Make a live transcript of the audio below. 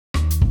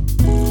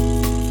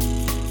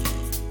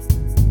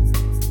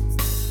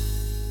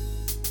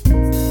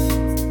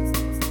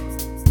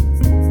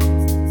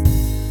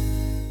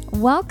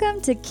Welcome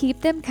to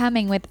Keep Them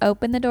Coming with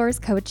Open the Doors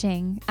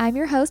Coaching. I'm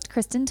your host,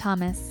 Kristen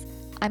Thomas.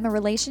 I'm a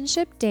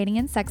relationship, dating,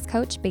 and sex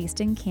coach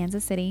based in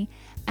Kansas City,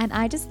 and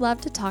I just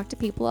love to talk to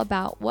people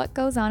about what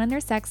goes on in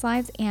their sex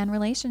lives and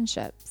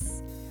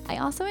relationships. I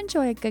also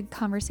enjoy a good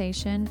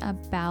conversation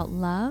about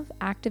love,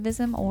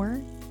 activism,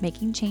 or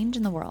making change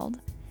in the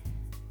world.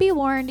 Be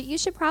warned, you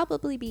should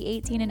probably be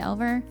 18 and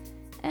over,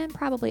 and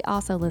probably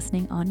also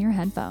listening on your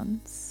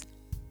headphones.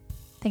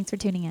 Thanks for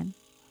tuning in.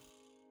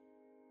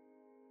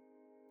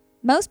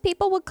 Most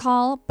people would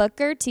call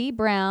Booker T.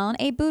 Brown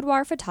a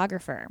boudoir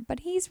photographer, but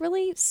he's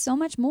really so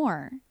much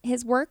more.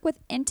 His work with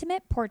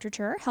intimate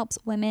portraiture helps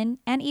women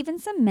and even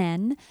some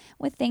men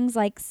with things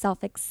like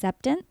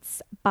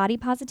self-acceptance, body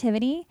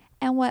positivity,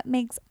 and what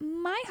makes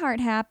my heart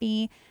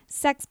happy,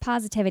 sex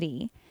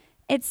positivity.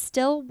 It's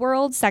still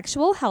World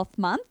Sexual Health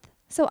Month,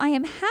 so I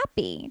am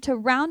happy to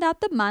round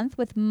out the month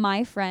with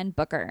my friend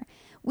Booker.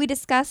 We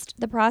discussed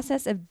the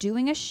process of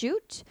doing a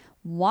shoot,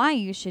 why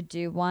you should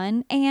do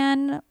one,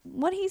 and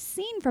what he's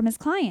seen from his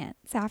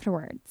clients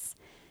afterwards.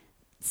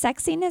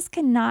 Sexiness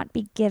cannot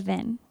be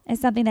given,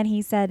 is something that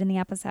he said in the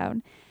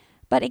episode,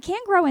 but it can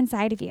grow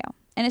inside of you,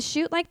 and a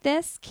shoot like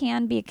this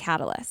can be a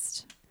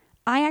catalyst.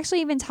 I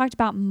actually even talked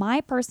about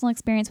my personal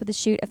experience with a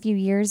shoot a few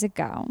years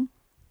ago.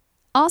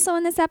 Also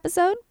in this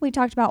episode, we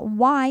talked about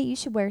why you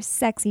should wear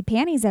sexy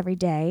panties every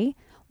day,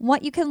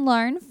 what you can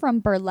learn from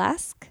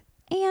burlesque,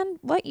 and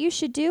what you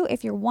should do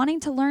if you're wanting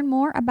to learn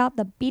more about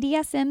the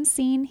BDSM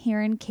scene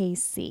here in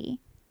KC.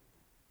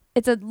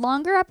 It's a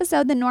longer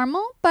episode than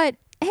normal, but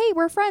hey,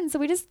 we're friends, so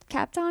we just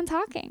kept on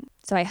talking.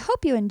 So I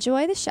hope you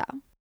enjoy the show.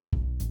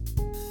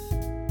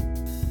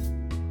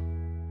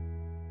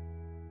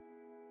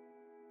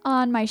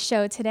 On my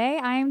show today,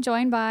 I am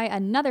joined by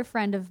another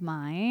friend of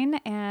mine,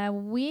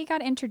 and we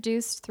got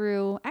introduced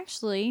through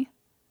actually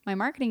my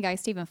marketing guy,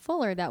 Stephen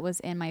Fuller, that was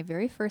in my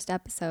very first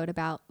episode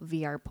about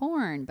VR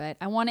porn. But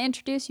I want to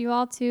introduce you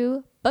all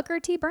to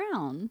Booker T.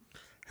 Brown.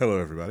 Hello,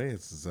 everybody.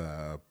 This is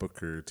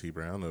Booker T.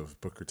 Brown of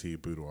Booker T.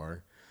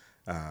 Boudoir.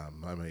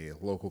 I'm a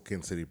local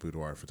Kansas City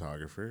boudoir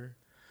photographer.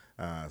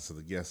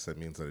 Yes, that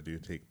means that I do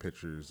take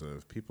pictures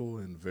of people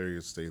in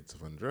various states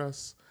of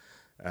undress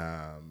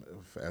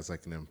as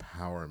like an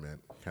empowerment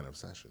kind of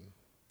session.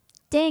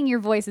 Dang, your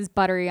voice is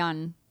buttery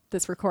on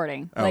this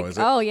recording.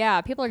 Oh,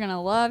 yeah, people are going to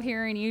love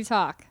hearing you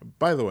talk.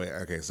 By the way,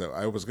 okay, so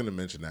I was going to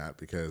mention that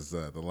because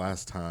the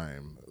last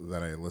time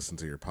that I listened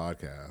to your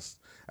podcast,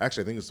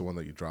 actually, I think it's the one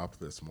that you dropped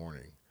this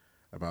morning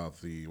about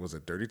was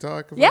it Dirty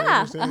Talk?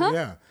 Yeah.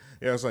 Yeah.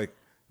 Yeah, I was like,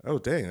 oh,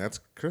 dang, that's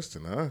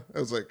Kristen, huh? I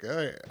was like, all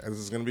right, this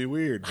is going to be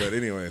weird. But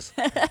anyways.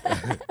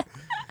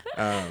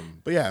 I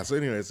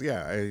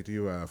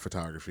do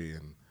photography,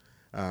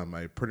 and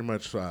I pretty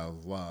much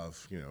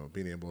love,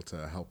 being able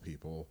to help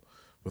people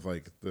with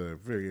like the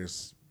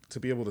various, to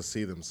be able to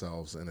see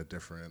themselves in a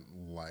different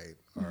light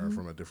or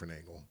from a different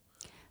angle.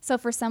 So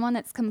for someone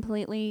that's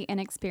completely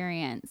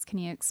inexperienced, can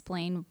you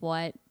explain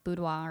what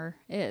boudoir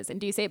is? And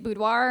do you say it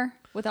boudoir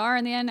with R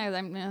in the end?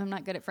 I'm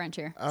not good at French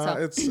here.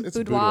 It's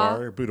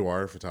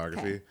boudoir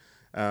photography.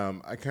 Okay.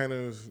 I kind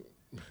of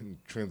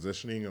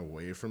transitioning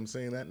away from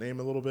saying that name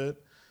a little bit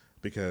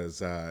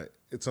because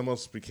it's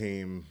almost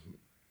became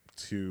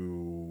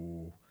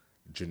too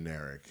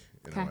generic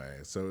in a way.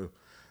 So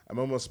I'm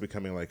almost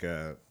becoming like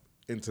a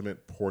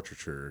intimate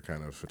portraiture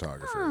kind of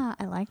photographer.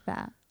 I like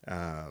that.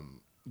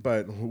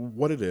 But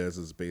what it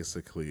is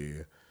basically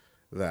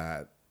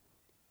that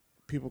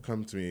people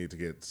come to me to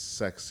get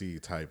sexy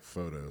type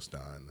photos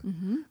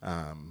done,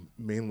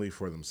 mainly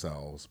for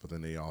themselves, but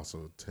then they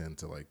also tend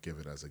to like give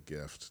it as a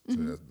gift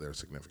to their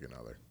significant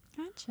other.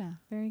 Gotcha.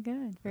 Very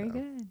good. Very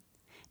good.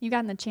 You've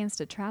gotten the chance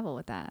to travel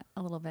with that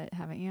a little bit,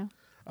 haven't you?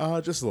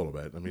 Just a little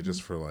bit. I mean,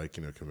 just for like,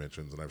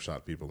 conventions, and I've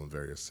shot people in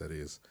various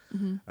cities.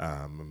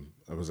 I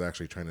was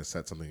actually trying to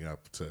set something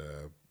up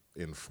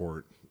in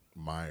Fort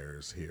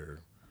Myers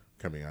here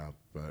coming up,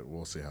 but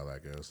we'll see how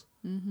that goes.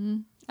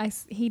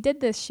 He did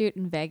this shoot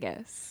in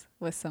Vegas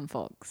with some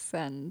folks,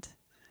 and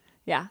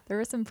yeah, there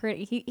was some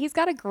pretty, he's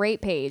got a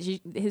great page.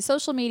 His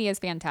social media is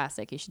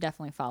fantastic. You should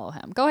definitely follow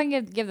him. Go ahead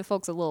and give the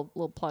folks a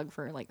little plug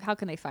for like, how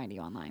can they find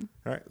you online?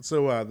 All right.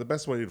 So the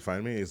best way to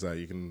find me is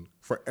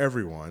for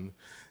everyone,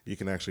 you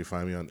can actually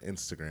find me on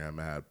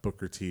Instagram at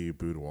Booker T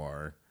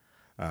Boudoir.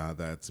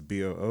 That's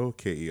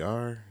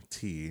BOOKERT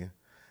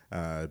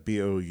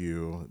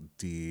BOUDOIR.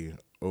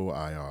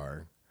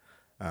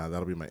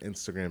 That'll be my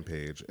Instagram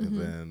page. And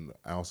then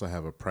I also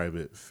have a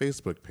private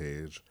Facebook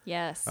page.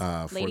 Yes.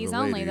 For ladies the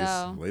only,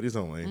 though. Ladies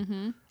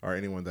only. Or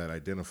anyone that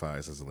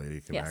identifies as a lady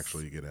can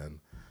actually get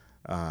in.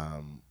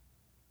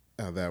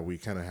 That we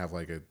kind of have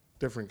like a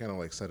different kind of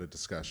like set of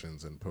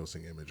discussions and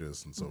posting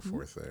images and so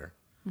forth there.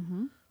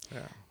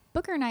 Yeah.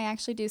 Booker and I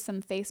actually do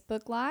some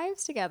Facebook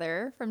Lives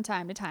together from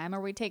time to time,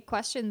 or we take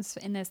questions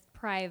in this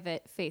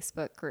private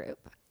Facebook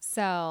group.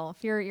 So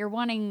if you're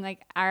wanting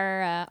like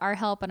our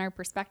help and our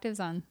perspectives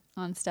on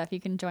stuff, you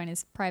can join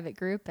his private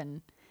group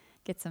and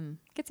get some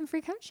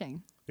free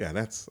coaching. Yeah,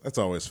 that's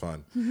always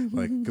fun.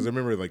 Like, because I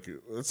remember like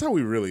that's how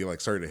we really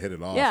like started to hit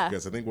it off. Yeah.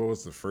 Because I think what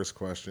was the first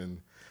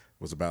question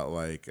was about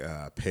like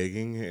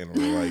pegging, and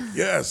we're like,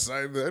 yes,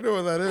 I know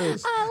what that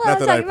is. I love Not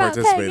that I talking about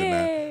participate in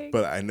pegging. that,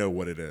 but I know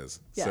what it is.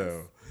 Yes.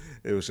 So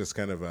it was just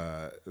kind of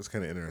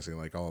interesting,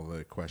 like all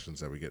the questions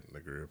that we get in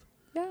the group.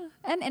 Yeah.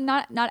 And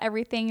not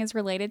everything is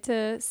related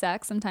to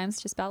sex. Sometimes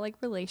it's just about like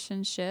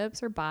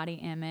relationships or body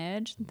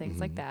image and things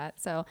like that.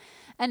 So,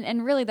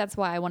 and really that's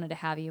why I wanted to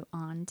have you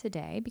on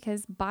today,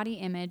 because body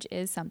image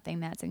is something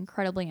that's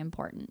incredibly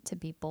important to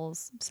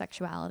people's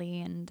sexuality.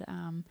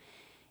 And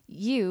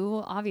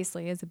you,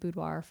 obviously, as a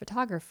boudoir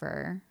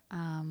photographer,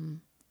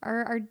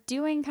 are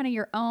doing kind of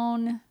your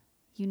own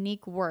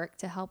unique work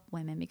to help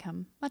women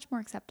become much more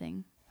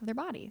accepting of their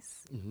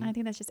bodies. And I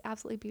think that's just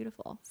absolutely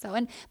beautiful.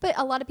 So, but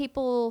a lot of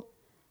people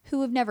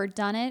who have never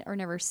done it or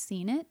never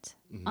seen it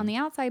on the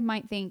outside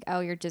might think, oh,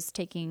 you're just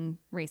taking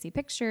racy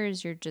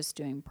pictures, you're just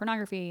doing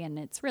pornography, and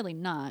it's really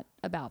not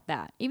about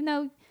that. Even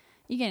though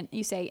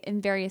you say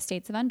in various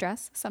states of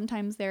undress,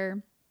 sometimes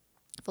they're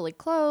fully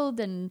clothed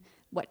and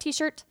wet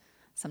t-shirt,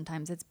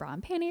 sometimes it's bra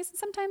and panties, and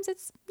sometimes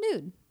it's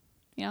nude.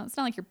 You know, it's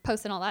not like you're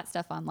posting all that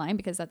stuff online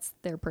because that's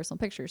their personal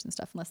pictures and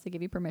stuff, unless they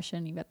give you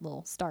permission. You get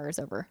little stars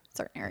over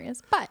certain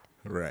areas. But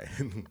Right.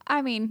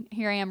 I mean,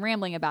 here I am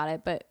rambling about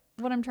it, but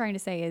what I'm trying to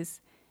say is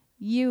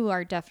you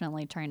are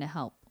definitely trying to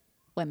help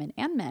women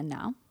and men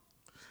now.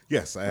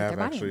 Yes, I have their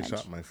body actually image.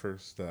 shot my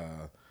first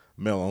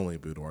male-only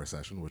boudoir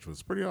session, which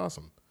was pretty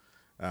awesome.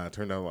 It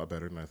turned out a lot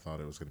better than I thought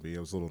it was going to be. I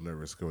was a little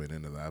nervous going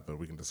into that, but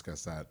we can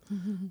discuss that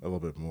a little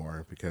bit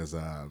more because,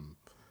 I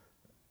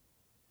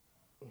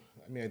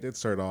did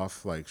start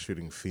off like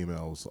shooting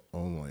females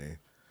only,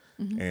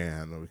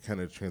 and we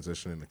kind of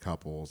transitioned into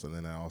couples, and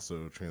then I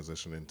also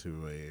transitioned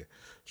into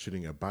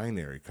shooting a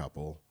binary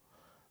couple,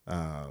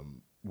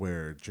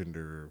 where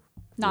gender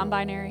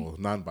Non-binary.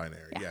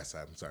 non-binary. Yeah. Yes,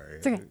 I'm sorry.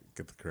 It's okay.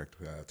 Get the correct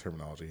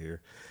terminology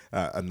here.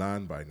 A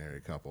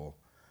non-binary couple.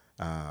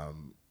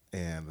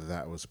 And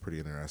that was pretty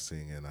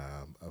interesting and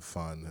a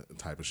fun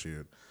type of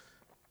shoot.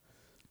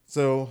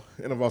 So,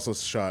 and I've also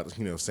shot,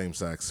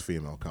 same-sex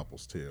female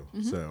couples too.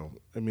 So,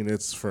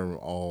 it's from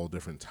all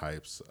different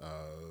types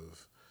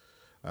of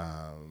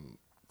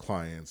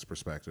clients'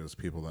 perspectives,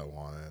 people that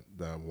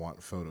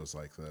want photos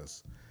like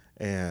this.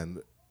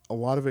 And a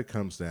lot of it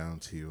comes down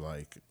to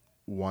like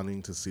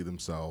wanting to see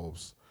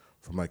themselves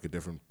from like a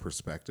different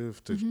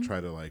perspective to try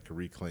to like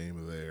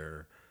reclaim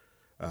their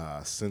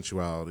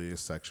sensuality,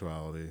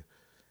 sexuality.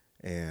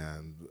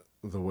 And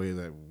the way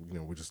that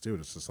we just do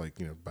it is just like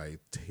by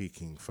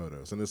taking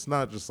photos, and it's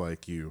not just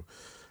like a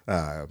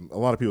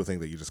lot of people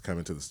think that you just come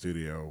into the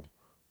studio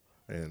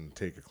and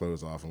take your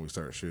clothes off and we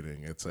start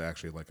shooting. It's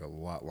actually like a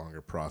lot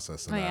longer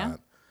process than that. Yeah?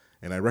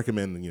 And I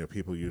recommend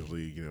people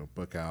usually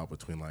book out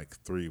between like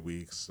 3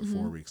 weeks to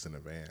 4 weeks in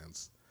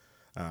advance,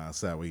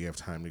 so that way you have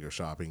time to go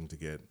shopping to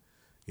get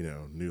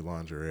new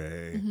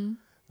lingerie.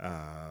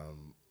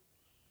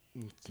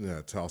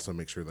 To also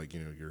make sure like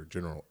your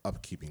general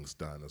upkeeping's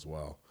done as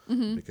well,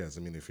 because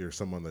if you're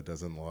someone that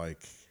doesn't like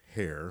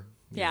hair,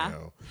 then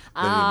you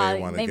may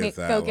want to get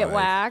that go get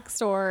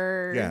waxed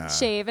or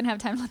shave and have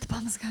time to let the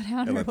bumps go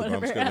down and or let the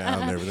whatever. bumps go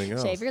down and everything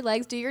else. Shave your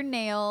legs, do your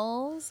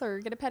nails, or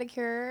get a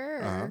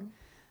pedicure. Or,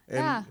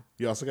 And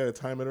you also got to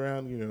time it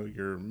around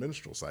your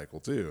menstrual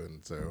cycle too,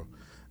 and so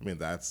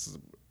that's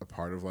a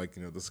part of like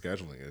the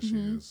scheduling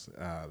issues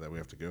that we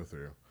have to go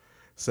through.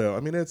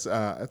 So it's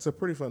a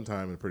pretty fun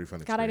time and pretty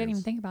fun experience. God, I didn't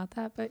even think about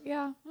that, but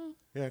yeah.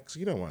 Yeah, because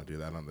you don't want to do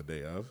that on the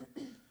day of.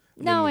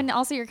 No, and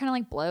also you're kind of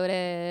like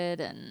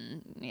bloated,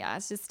 and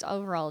it's just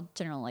overall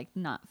general like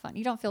not fun.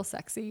 You don't feel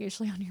sexy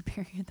usually on your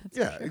period. That's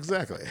for sure.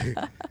 Exactly.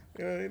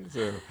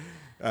 So,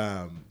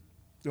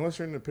 unless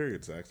you're into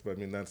period sex, but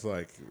that's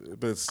like,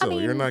 but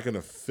still, you're not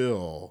gonna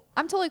feel.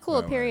 I'm totally cool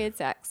with period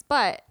sex,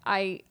 but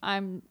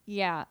I'm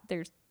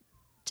there's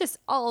just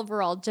all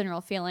overall general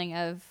feeling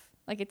of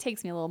like it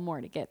takes me a little more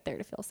to get there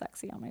to feel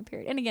sexy on my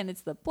period. And again,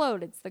 it's the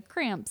bloat, it's the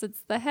cramps,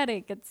 it's the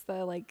headache, it's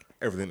the like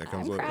everything that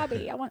comes I'm with it.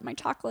 crabby. I want my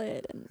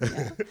chocolate, and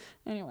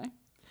anyway.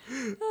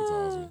 That's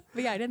awesome.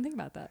 But I didn't think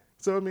about that.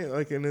 So and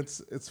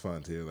it's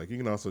fun too. Like you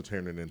can also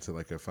turn it into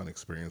like a fun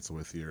experience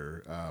with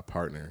your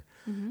partner.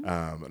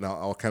 And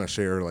I'll kind of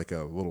share like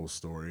a little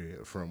story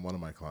from one of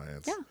my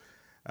clients.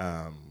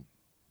 Yeah.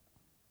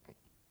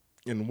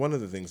 And one of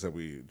the things that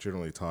we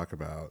generally talk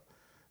about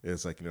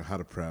is like how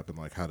to prep and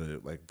like how to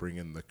like bring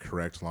in the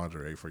correct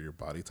lingerie for your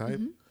body type.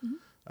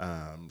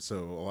 So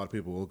a lot of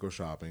people will go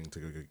shopping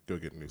to go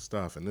get new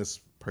stuff, and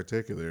this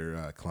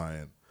particular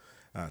client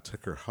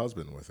took her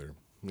husband with her,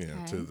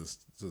 to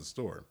the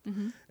store.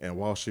 And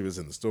while she was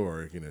in the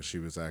store, she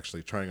was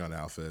actually trying on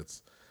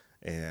outfits,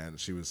 and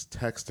she was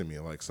texting me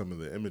like some of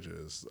the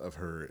images of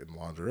her in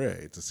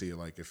lingerie to see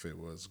like if it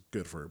was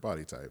good for her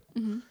body type.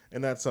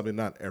 And that's something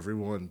not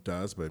everyone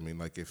does, but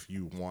like if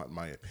you want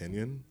my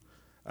opinion,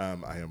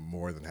 I am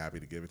more than happy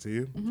to give it to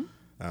you.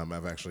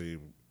 I've actually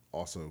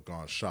also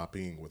gone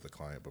shopping with a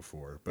client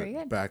before,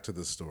 but back to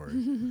the story.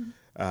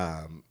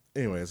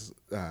 Anyways,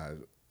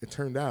 it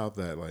turned out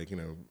that like,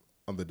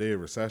 on the day of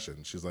her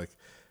session, she's like,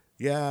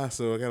 yeah,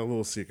 so I got a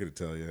little secret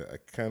to tell you. I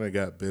kind of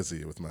got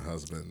busy with my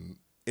husband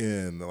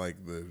in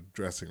like the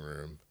dressing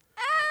room.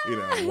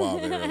 while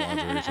they were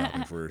lingerie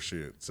shopping for a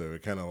shoot. So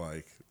it kind of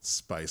like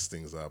spiced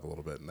things up a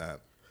little bit in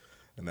that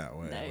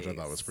way, Nice. which I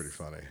thought was pretty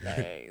funny.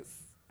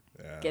 Nice.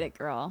 Yeah. Get it,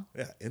 girl.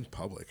 Yeah, in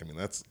public. I mean,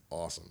 that's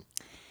awesome.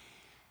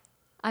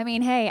 I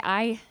mean,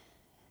 hey,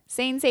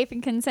 sane, safe,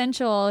 and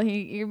consensual.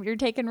 You're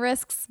taking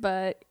risks,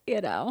 but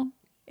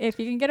if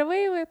you can get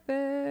away with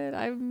it,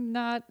 I'm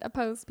not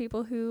opposed to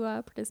people who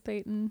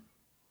participate in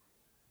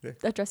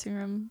the dressing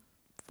room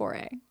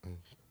foray,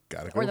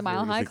 or the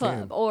Mile High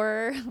Club,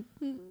 or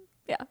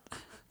yeah,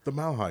 the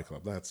Mile High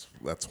Club. That's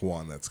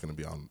one that's going to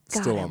be God,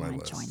 still I on my wanna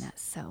list. join that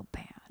so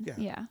bad.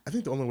 Yeah. I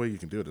think the only way you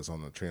can do it is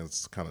on the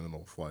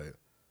transcontinental flight.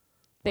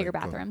 Bigger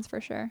bathrooms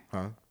for sure.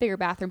 Huh? Bigger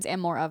bathrooms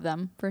and more of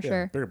them for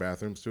sure. Bigger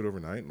bathrooms, do it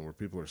overnight, and where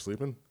people are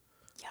sleeping.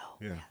 Yo.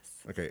 Yeah.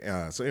 Yes.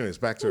 Okay. So, anyways,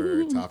 back to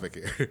our topic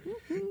here.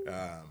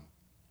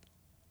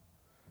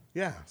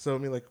 Yeah. So, I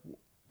mean, like,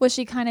 Was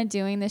she kind of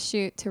doing the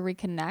shoot to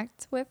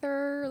reconnect with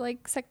her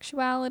like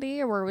sexuality,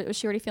 or was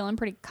she already feeling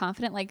pretty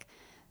confident? Like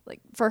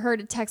for her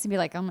to text and be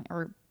like,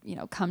 or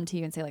come to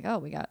you and say like, oh,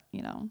 we got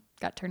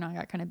turned on,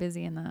 got kind of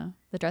busy in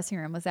the dressing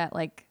room. Was that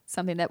like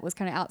something that was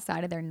kind of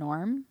outside of their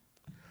norm?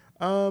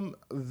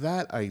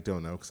 That I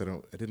don't know, because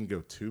I didn't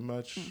go too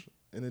much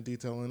into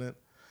detail in it.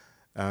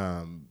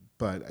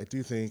 But I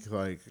do think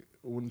like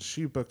when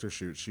she booked her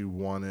shoot, she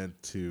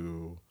wanted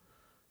to,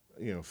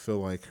 feel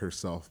like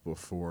herself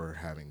before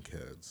having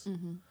kids,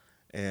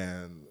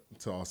 and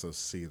to also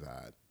see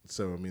that.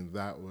 So I mean,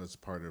 that was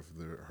part of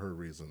her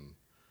reason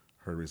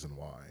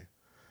why.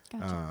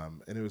 Gotcha.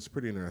 And it was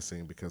pretty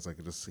interesting because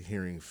like just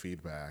hearing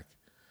feedback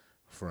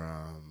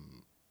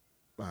from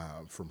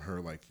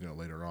her, like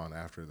later on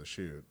after the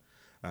shoot,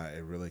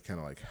 it really kind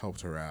of like helped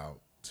her out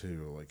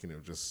to like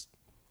just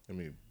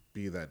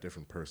be that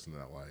different person in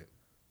that light.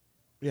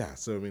 Yeah,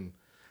 so I mean,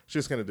 she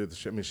just kind of did the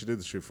shoot. I mean, she did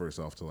the shoot for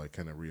herself to like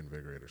kind of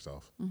reinvigorate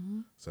herself.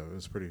 So it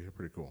was pretty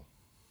cool.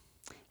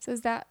 So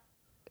is that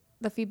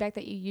the feedback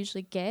that you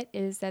usually get,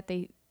 is that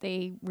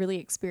they really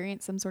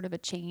experience some sort of a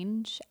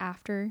change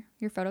after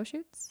your photo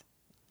shoots?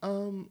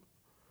 Or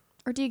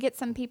do you get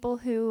some people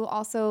who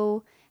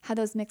also have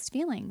those mixed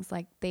feelings,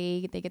 like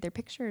they get their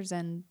pictures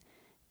and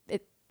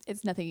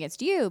it's nothing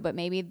against you, but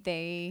maybe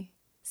they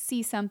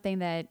see something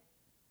that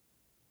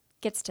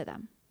gets to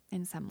them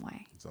in some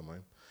way?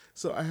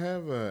 So I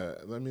have a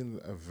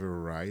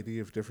variety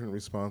of different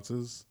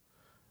responses.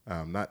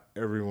 Not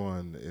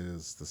everyone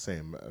is the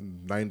same.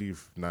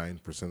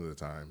 99% of the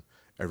time,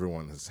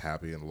 everyone is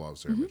happy and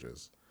loves their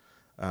images.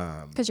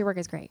 Because your work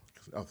is great.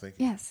 Oh, thank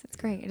you. Yes, it's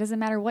great. It doesn't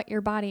matter what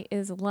your body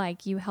is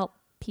like. You help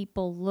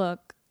people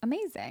look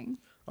amazing.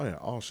 Oh yeah,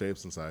 all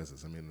shapes and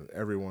sizes. I mean,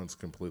 everyone's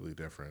completely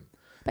different.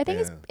 But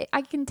I think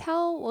I can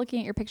tell looking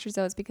at your pictures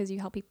though, it's because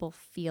you help people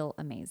feel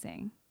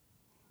amazing.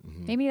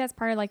 Maybe that's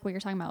part of like what you're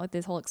talking about with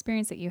this whole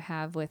experience that you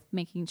have with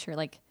making sure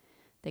like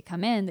they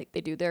come in,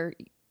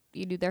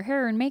 you do their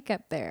hair and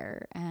makeup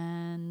there,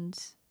 and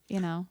so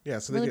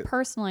really they get,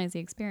 personalize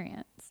the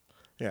experience.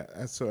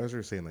 Yeah, so as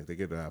you're saying, like they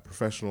get a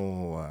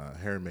professional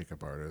hair and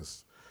makeup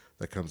artist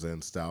that comes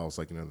in, styles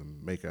like the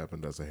makeup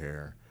and does the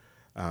hair,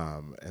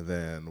 and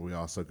then we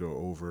also go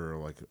over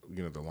like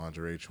the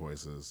lingerie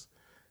choices,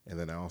 and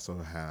then I also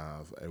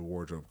have a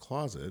wardrobe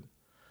closet,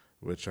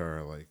 which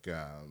are like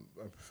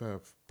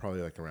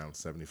probably like around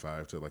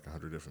 75 to like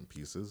 100 different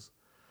pieces,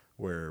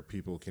 where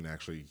people can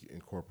actually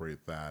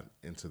incorporate that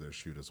into their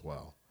shoot as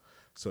well.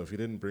 So if you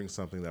didn't bring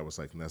something that was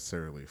like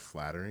necessarily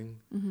flattering,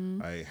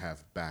 I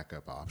have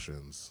backup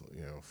options,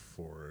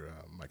 for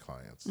my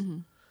clients,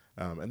 and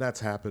that's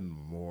happened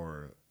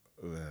more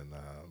than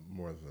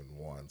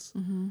once.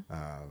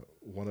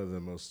 One of the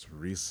most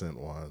recent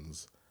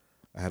ones,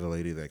 I had a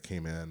lady that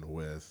came in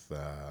with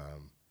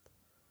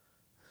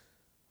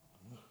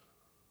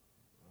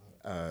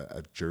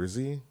a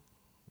jersey,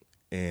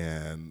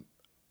 and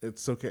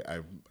it's okay.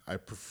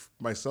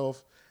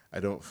 Myself, I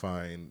don't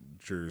find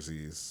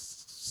jerseys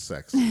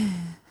sexy.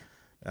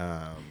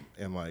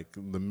 And like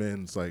the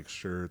men's like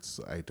shirts,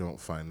 I don't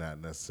find that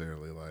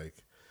necessarily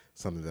like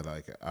something that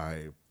I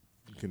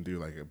can do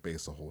like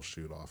base a whole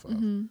shoot off of.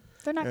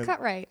 They're not cut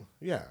right.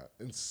 Yeah,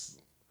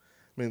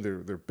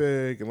 they're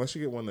big unless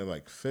you get one that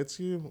like fits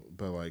you,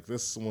 but like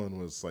this one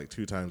was like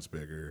 2 times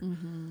bigger.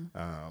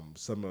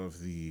 Some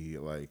of the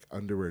like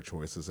underwear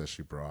choices that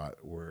she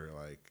brought were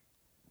like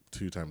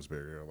 2 times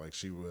bigger. Like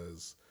she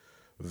was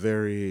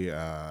very,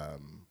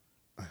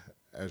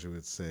 as you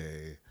would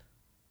say,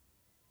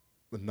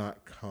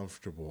 not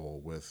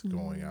comfortable with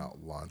going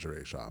out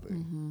lingerie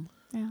shopping.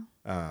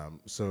 Yeah.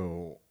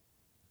 So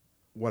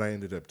what I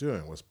ended up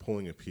doing was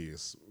pulling a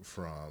piece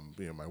from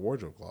my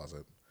wardrobe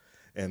closet,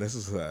 and this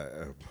is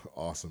a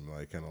awesome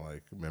like kind of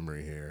like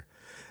memory here.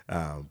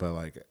 But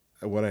like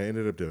what I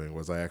ended up doing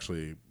was I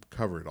actually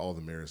covered all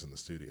the mirrors in the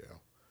studio,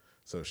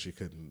 so she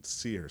couldn't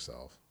see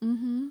herself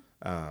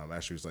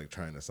as she was like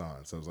trying this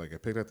on. So I was like, I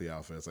picked up the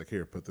outfit. It's like,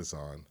 here, put this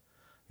on.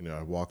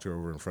 I walked her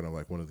over in front of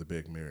like one of the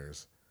big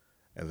mirrors,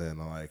 and then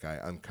like I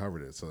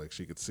uncovered it so like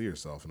she could see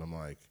herself. And I'm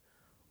like,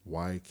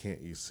 why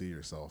can't you see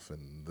yourself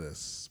in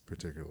this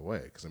particular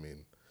way? Because I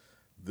mean,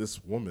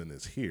 this woman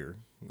is here.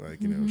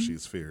 Like, you know,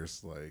 she's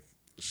fierce. Like,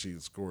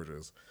 she's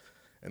gorgeous.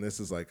 And this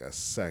is like a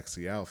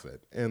sexy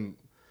outfit. And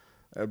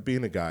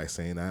being a guy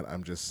saying that,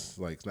 I'm just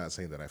like not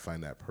saying that I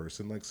find that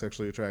person like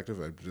sexually attractive.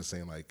 I'm just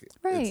saying like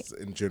it's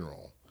in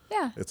general.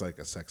 Yeah. It's like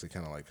a sexy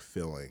kind of like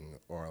feeling,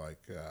 or like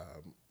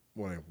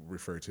what I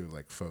refer to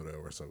like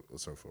photo or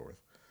so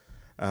forth.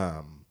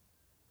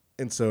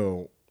 And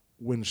so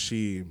when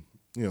she,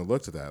 you know,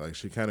 looked at that, like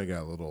she kind of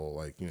got a little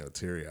like, you know,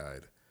 teary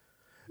eyed.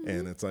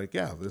 And it's like,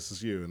 yeah, this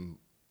is you, and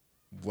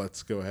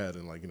let's go ahead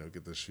and like, you know,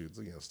 get this shoot,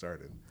 you know,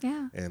 started.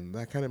 Yeah. And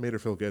that kind of made her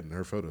feel good, and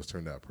her photos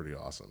turned out pretty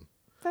awesome.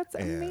 That's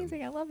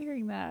amazing. I love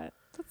hearing that.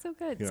 That's so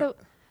good. Yeah. So,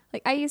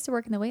 like, I used to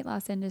work in the weight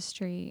loss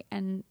industry,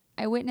 and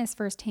I witnessed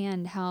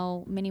firsthand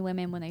how many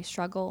women, when they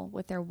struggle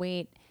with their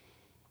weight,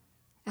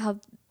 how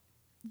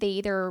they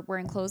either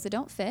wearing clothes that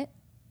don't fit,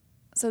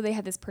 so they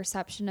have this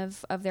perception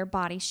of their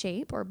body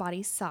shape or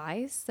body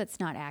size that's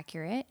not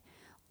accurate,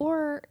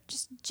 or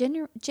just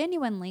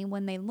genuinely,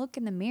 when they look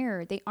in the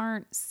mirror, they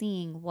aren't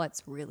seeing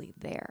what's really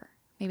there.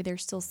 Maybe they're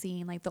still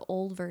seeing like the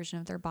old version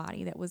of their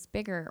body that was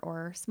bigger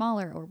or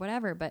smaller or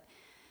whatever, but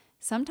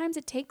sometimes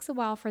it takes a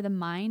while for the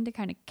mind to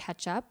kind of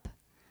catch up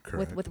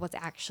with what's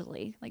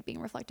actually like being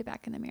reflected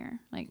back in the mirror.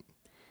 Like,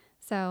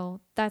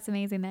 so that's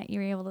amazing that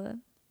you're able to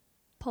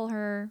pull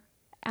her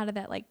out of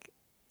that, like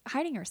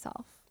hiding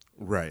herself.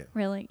 Right.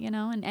 Really, you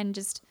know, and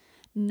just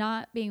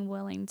not being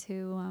willing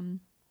to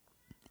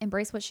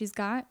embrace what she's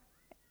got.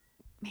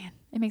 Man,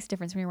 it makes a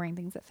difference when you're wearing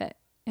things that fit.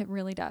 It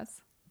really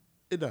does.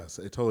 It does.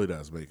 It totally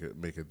does make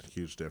a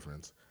huge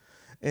difference.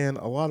 And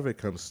a lot of it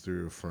comes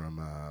through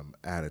from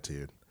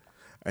attitude.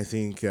 I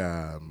think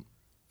I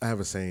have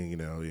a saying,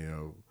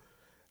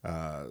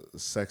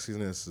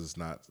 sexiness is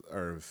not,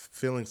 or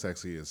feeling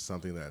sexy is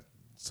something that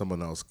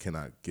someone else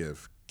cannot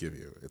give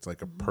you. It's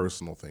like a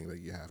personal thing that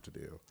you have to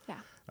do.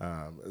 Yeah.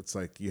 It's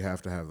like you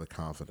have to have the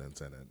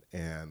confidence in it.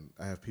 And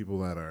I have people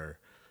that are,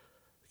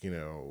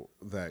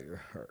 that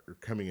are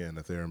coming in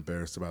that they're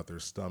embarrassed about their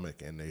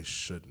stomach, and they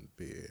shouldn't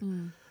be.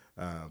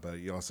 But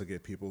you also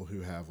get people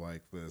who have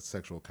like the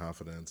sexual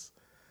confidence,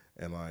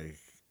 and like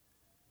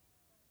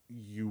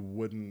you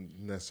wouldn't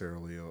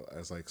necessarily,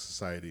 as like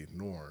society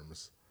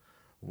norms,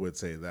 would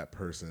say that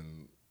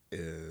person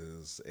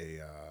is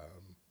a.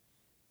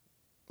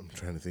 I'm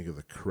trying to think of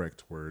the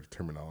correct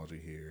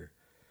terminology here.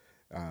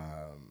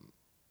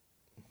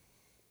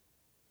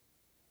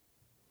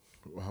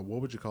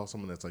 What would you call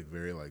someone that's like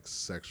very like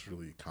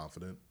sexually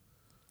confident?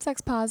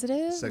 Sex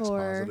positive.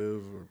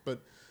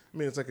 But I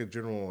mean, it's like a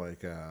general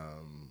like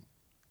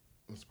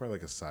it's probably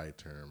like a side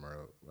term,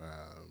 or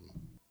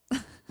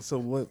so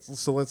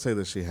let's say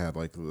that she had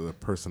like the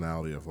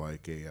personality of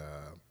like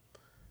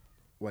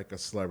a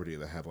celebrity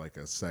that had like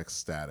a sex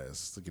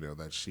status,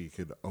 that she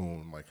could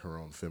own like her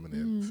own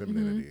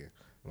femininity,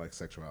 like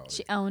sexuality.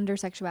 She owned her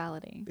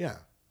sexuality. Yeah,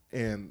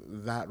 and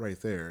that right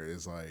there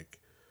is like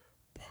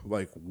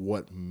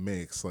what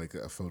makes like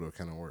a photo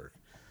kind of work.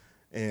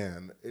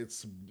 And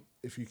it's,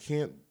 if you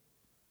can't,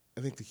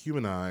 I think the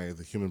human eye,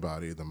 the human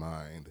body, the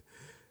mind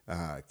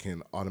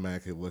can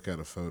automatically look at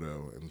a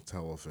photo and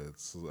tell if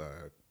it's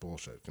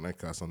bullshit. Can I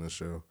cuss on this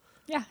show?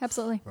 Yeah,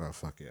 absolutely. Oh,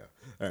 fuck yeah.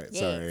 All right, Yes.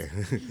 sorry.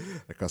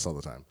 I cuss all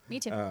the time. Me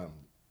too.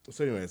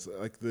 So anyways,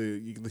 like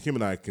the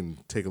human eye can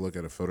take a look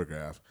at a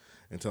photograph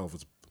and tell if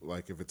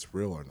it's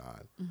real or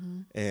not.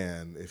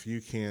 And if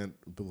you can't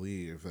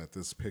believe that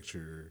this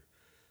picture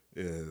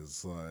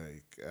is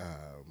like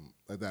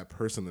that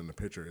person in the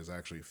picture is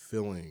actually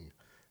feeling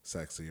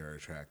sexy or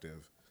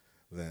attractive,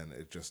 then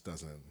it just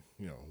doesn't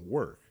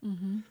work.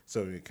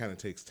 So it kind of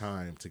takes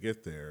time to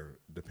get there,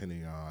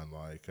 depending on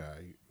like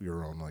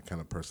your own like kind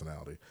of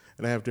personality.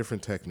 And I have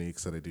different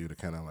techniques that I do to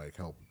kind of like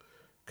help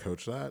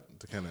coach that,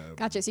 to kind of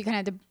Gotcha. So you kind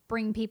of have to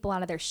bring people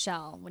out of their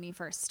shell when you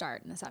first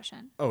start in the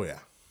session. Oh yeah,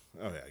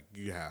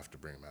 you have to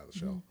bring them out of the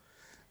shell.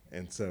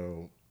 And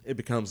so it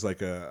becomes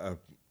like a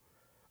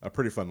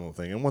pretty fun little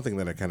thing. And one thing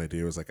that I kind of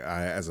do is like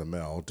I, as a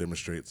male,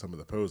 demonstrate some of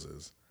the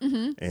poses.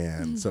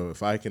 And so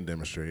if I can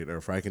demonstrate, or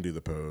if I can do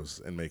the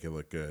pose and make it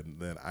look good,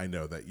 then I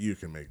know that you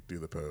can do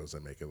the pose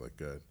and make it look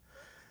good.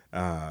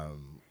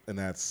 And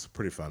that's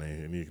pretty funny.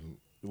 And you can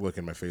look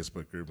in my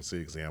Facebook group and see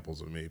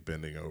examples of me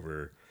bending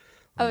over.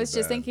 I was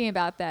just thinking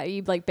about that.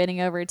 You like bending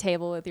over a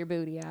table with your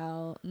booty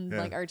out and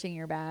like arching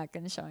your back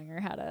and showing her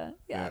how to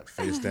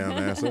face down,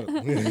 ass up.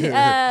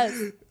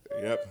 Yes.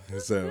 Yep.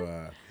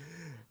 So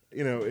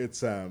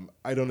it's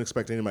I don't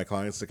expect any of my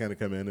clients to kind of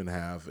come in and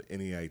have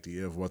any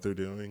idea of what they're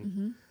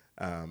doing.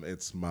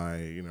 It's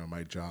my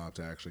my job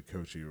to actually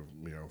coach you,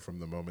 from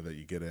the moment that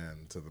you get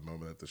in to the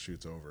moment that the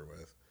shoot's over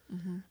with.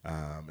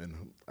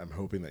 And I'm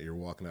hoping that you're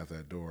walking out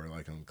that door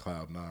like on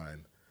cloud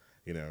 9,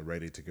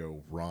 ready to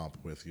go romp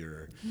with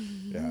your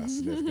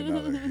significant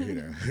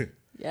other.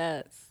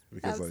 Yes.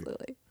 Because absolutely.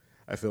 like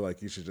I feel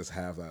like you should just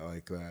have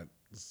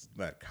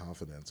that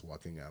confidence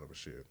walking out of a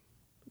shoot.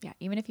 Yeah,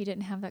 even if you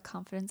didn't have that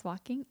confidence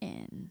walking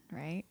in,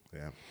 right?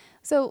 Yeah.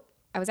 So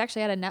I was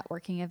actually at a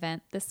networking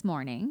event this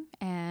morning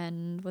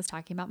and was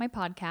talking about my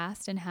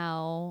podcast and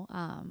how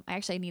I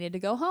actually needed to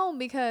go home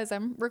because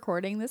I'm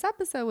recording this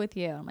episode with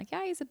you. I'm like,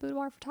 yeah, he's a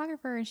boudoir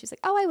photographer. And she's like,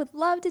 oh, I would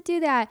love to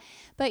do that.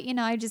 But,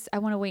 I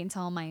want to wait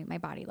until my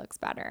body looks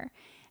better.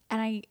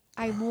 And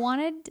I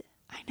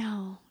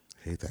know.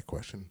 Hate that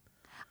question.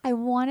 I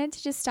wanted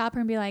to just stop her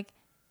and be like,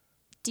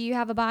 do you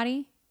have a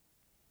body?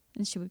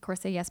 And she would, of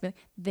course, say yes. But like,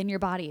 then your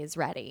body is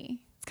ready.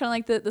 It's kind of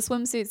like the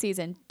swimsuit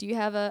season. Do you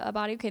have a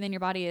body? Okay, then your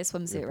body is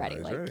swimsuit ready.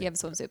 Like ready. You have a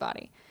swimsuit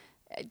body.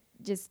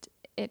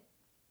 It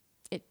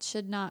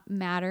should not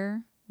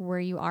matter where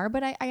you are,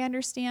 but I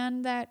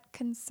understand that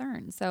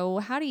concern. So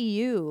how do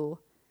you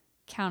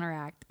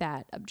counteract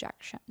that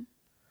objection?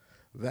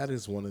 That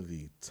is one of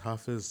the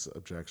toughest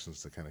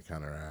objections to kind of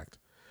counteract.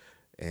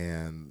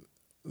 And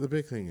the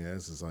big thing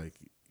is like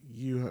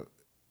you're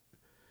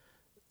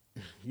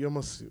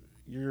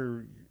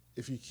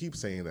if you keep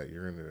saying that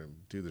you're going to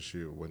do the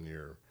shoot when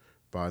your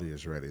body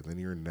is ready, then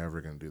you're never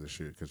going to do the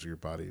shoot because your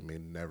body may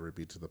never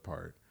be to the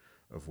part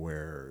of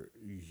where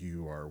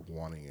you are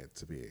wanting it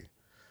to be.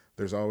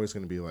 There's always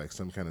going to be like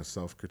some kind of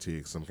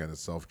self-critique, some kind of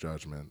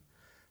self-judgment.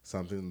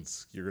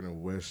 You're going to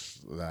wish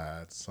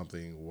that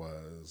something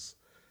was,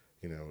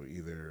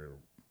 either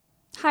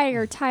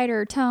higher,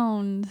 tighter,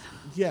 toned.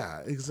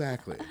 Yeah,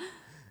 exactly.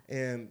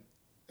 And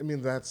I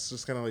mean, that's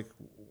just kind of like,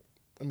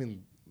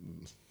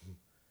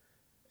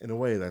 in a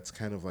way, that's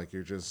kind of like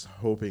you're just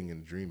hoping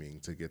and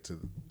dreaming to get to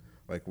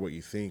like what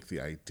you think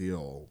the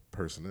ideal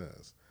person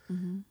is.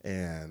 Mm-hmm.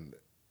 And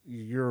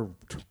you're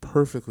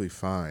perfectly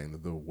fine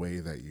the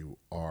way that you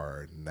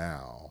are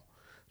now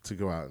to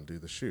go out and do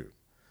the shoot.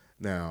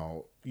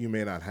 Now, you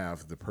may not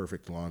have the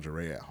perfect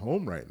lingerie at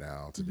home right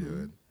now to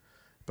do it,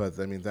 but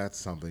I mean, that's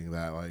something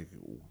that like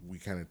we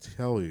kind of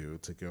tell you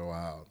to go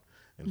out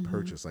and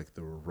purchase like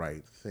the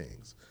right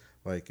things.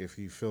 Like if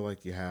you feel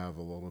like you have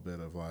a little bit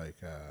of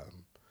like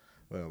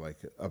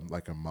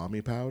a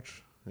mommy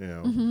pouch,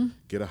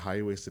 get a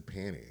high-waisted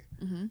panty,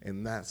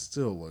 and that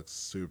still looks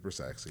super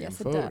sexy in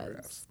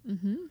photographs.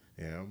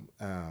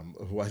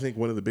 I think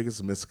one of the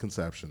biggest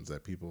misconceptions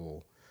that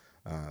people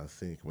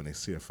think when they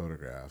see a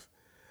photograph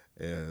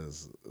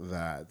is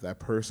that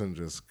person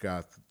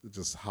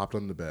just hopped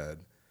on the bed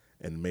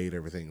and made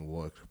everything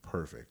look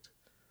perfect.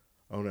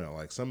 Oh no,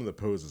 like some of the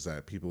poses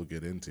that people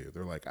get into,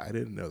 they're like, I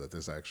didn't know that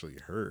this actually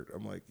hurt.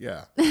 I'm like,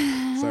 yeah,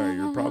 sorry,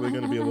 you're probably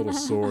going to be a little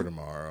sore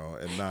tomorrow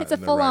and not. It's a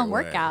full-on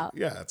workout.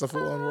 Yeah, it's a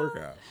full-on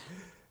workout.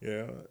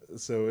 Yeah,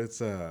 so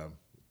it's I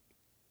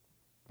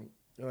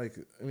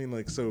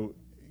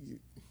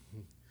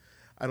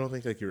don't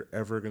think like you're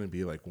ever going to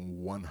be like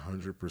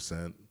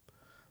 100%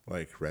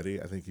 like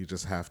ready. I think you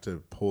just have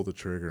to pull the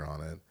trigger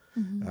on it.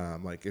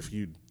 Like if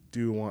you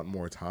do want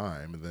more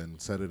time, then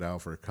set it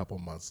out for a couple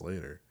months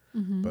later.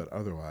 But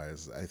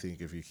otherwise, I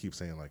think if you keep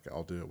saying like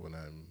I'll do it when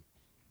I'm,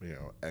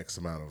 X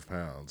amount of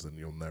pounds, then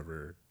you'll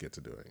never get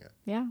to doing it.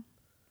 Yeah,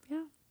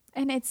 yeah,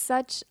 and it's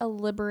such a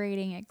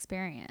liberating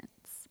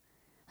experience.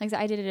 Like I said,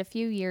 I did it a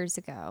few years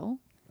ago,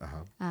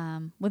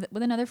 with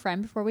another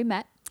friend before we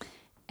met,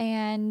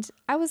 and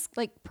I was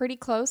like pretty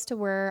close to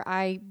where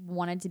I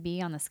wanted to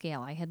be on the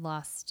scale. I had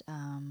lost,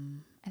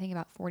 I think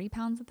about 40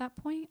 pounds at that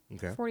point,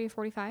 40 or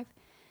 45.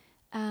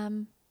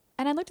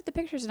 And I looked at the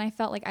pictures and I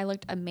felt like I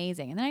looked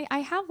amazing. And then I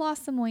have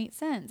lost some weight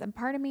since. And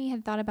part of me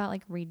had thought about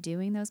like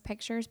redoing those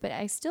pictures. But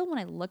I still, when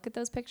I look at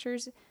those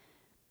pictures,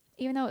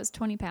 even though it was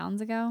 20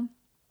 pounds ago,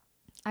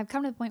 I've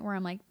come to the point where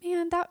I'm like,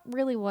 man, that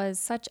really was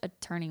such a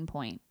turning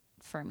point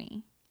for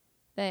me.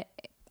 That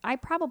I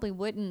probably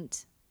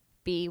wouldn't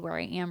be where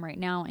I am right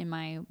now in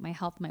my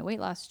health, my weight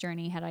loss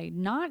journey had I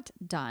not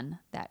done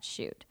that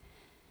shoot.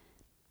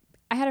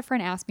 I had a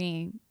friend ask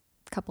me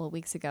a couple of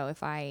weeks ago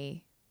if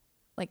I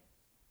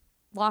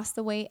lost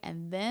the weight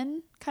and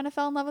then kind of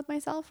fell in love with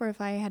myself, or if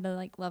I had to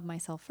like love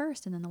myself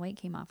first and then the weight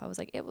came off. I was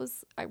like,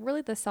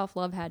 the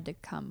self-love had to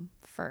come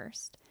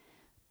first,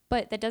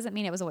 but that doesn't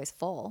mean it was always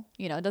full.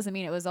 It doesn't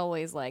mean it was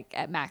always like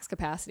at max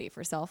capacity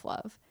for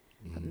self-love.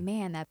 But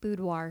man, that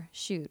boudoir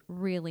shoot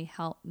really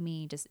helped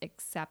me just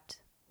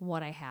accept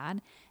what I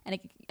had. And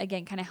it,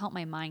 again, kind of helped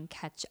my mind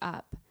catch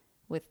up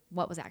with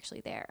what was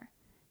actually there,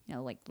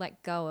 like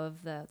let go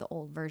of the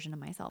old version of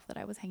myself that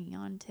I was hanging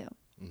on to.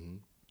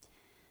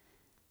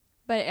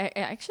 But it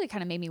actually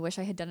kind of made me wish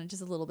I had done it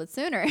just a little bit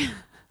sooner.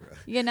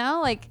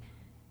 Like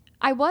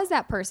I was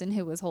that person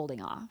who was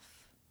holding off.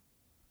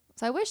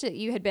 So I wish that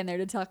you had been there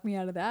to talk me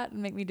out of that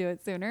and make me do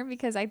it sooner,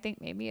 because I think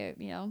maybe,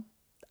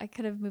 I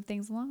could have moved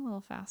things along a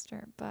little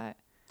faster. But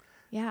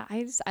yeah,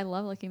 I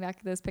love looking back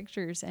at those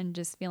pictures and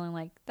just feeling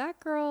like that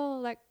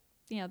girl,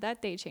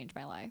 that day changed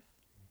my life.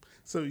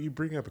 So you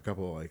bring up a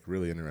couple of like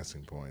really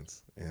interesting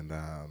points, and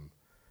I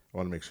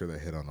want to make sure that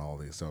I hit on all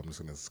these. So I'm just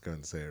going to go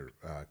and say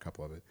a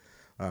couple of it.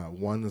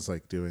 One is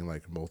like doing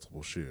like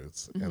multiple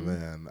shoots, and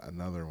then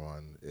another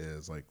one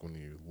is like when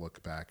you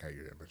look back at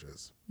your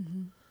images.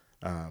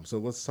 So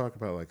let's talk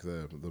about like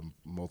the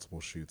multiple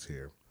shoots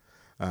here.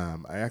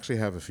 I actually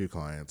have a few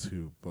clients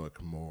who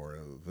book more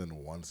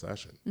than one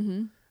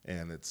session,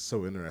 And it's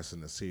so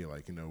interesting to see,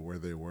 like, you know, where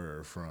they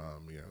were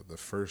from, you know, the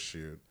first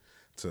shoot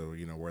to,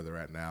 you know, where they're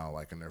at now,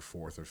 like in their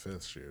fourth or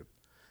fifth shoot,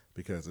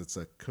 because it's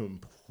a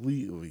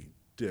completely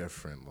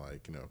different,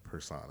 like, you know,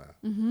 persona.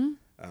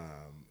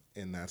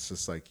 And that's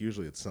just like,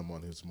 usually it's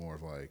someone who's more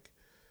of like,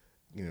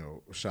 you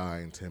know, shy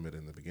and timid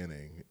in the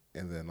beginning.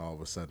 And then all of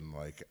a sudden,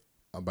 like,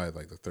 by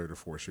like the third or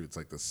fourth shoot, it's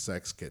like the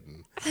sex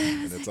kitten.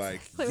 And it's like,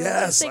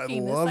 yes, I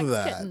love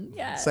that.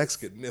 Yes. Sex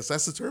kitten. Yes,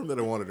 that's the term that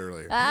I wanted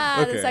earlier.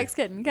 The sex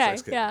kitten. Okay.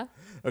 Sex kitten. Yeah.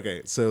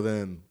 Okay. So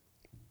then,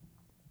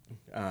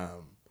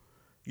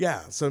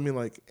 yeah. So I mean,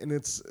 like, and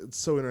it's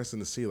so interesting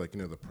to see, like,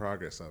 you know, the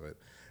progress of it.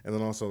 And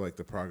then also like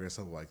the progress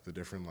of like the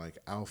different like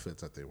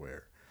outfits that they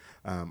wear.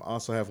 I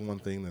also have one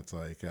thing that's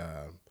like,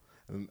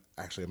 and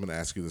actually I'm going to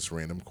ask you this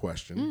random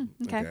question.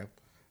 Okay.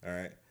 All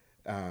right.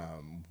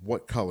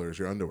 What color is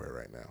your underwear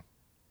right now?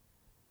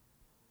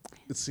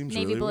 It seems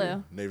Navy really blue.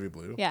 weird. Navy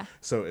blue. Yeah.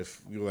 So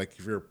if you like,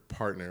 if your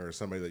partner or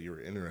somebody that you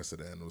were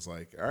interested in was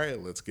like, all right,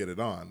 let's get it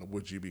on,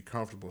 would you be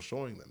comfortable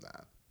showing them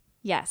that?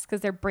 Yes,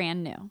 because they're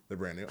brand new. They're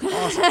brand new.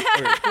 Awesome.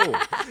 Okay, cool.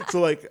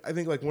 So like, I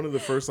think like one of the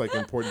first like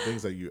important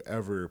things that you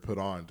ever put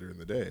on during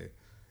the day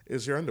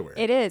is your underwear.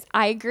 It is.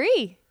 I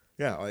agree.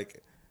 Yeah.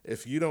 Like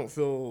if you don't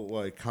feel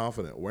like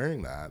confident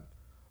wearing that,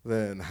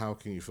 then how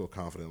can you feel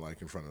confident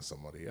like in front of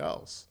somebody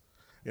else?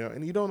 You know,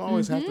 and you don't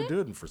always have to do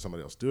it for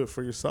somebody else. Do it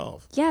for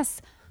yourself.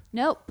 Yes.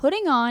 No,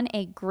 putting on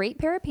a great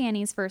pair of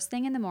panties first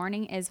thing in the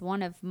morning is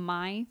one of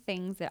my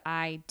things that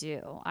I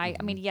do. I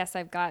mean, yes,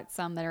 I've got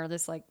some that are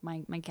just like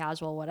my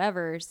casual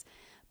whatevers,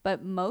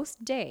 but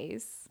most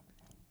days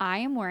I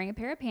am wearing a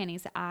pair of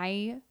panties that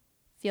I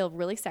feel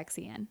really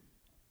sexy in.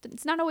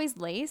 It's not always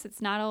lace.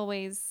 It's not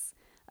always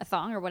a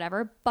thong or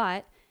whatever,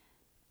 but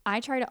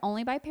I try to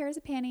only buy pairs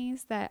of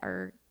panties that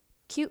are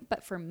cute,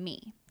 but for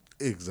me.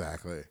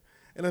 Exactly.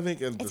 And I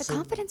think It's a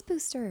confidence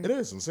booster. It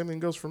is, and same thing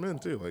goes for men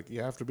too. Like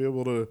you have to be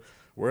able to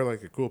wear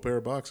like a cool pair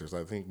of boxers.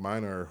 I think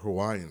mine are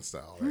Hawaiian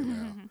style right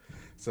now.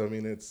 So I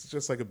mean, it's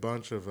just like a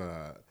bunch of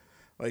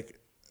like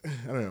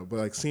I don't know, but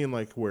like seeing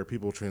like where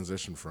people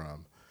transition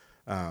from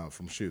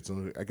shoots.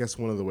 And I guess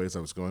one of the ways I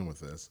was going with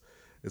this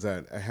is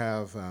that I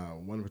have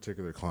one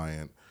particular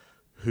client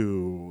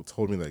who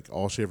told me like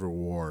all she ever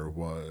wore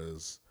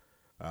was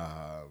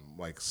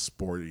like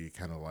sporty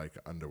kind of like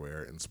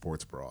underwear and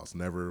sports bras.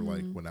 Never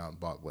like went out and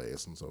bought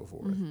lace and so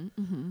forth.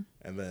 And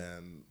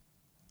then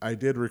I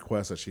did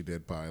request that she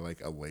did buy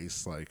like a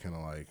lace, like kind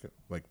of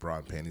like bra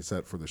and panty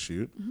set for the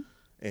shoot.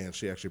 And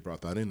she actually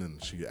brought that in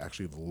and she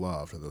actually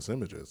loved those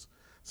images.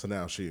 So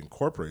now she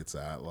incorporates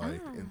that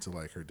like into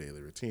like her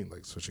daily routine.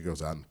 Like, so she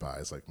goes out and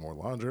buys like more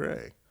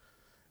lingerie.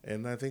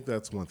 And I think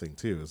that's one thing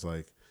too, is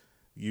like,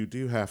 you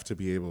do have to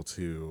be able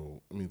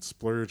to, I mean,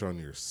 splurge on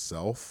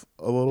yourself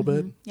a little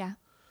bit. Yeah.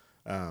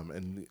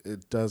 And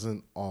it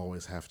doesn't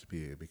always have to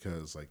be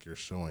because like you're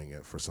showing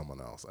it for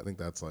someone else. I think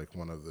that's like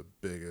one of the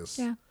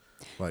biggest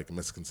like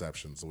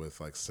misconceptions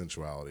with like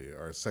sensuality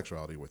or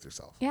sexuality with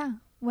yourself. Yeah.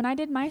 When I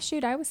did my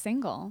shoot, I was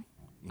single.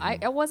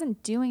 I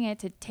wasn't doing it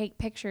to take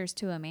pictures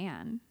to a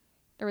man.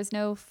 There was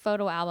no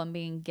photo album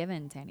being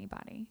given to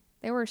anybody.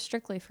 They were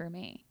strictly for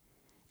me.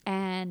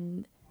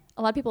 And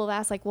a lot of people have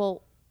asked like,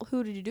 well,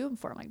 who did you do them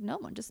for? I'm like, no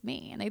one, just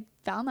me. And they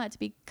found that to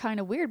be kind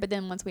of weird. But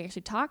then once we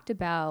actually talked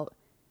about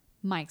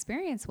my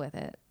experience with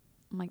it,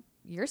 I'm like,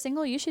 you're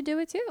single, you should do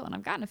it too. And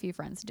I've gotten a few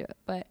friends to do it.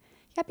 But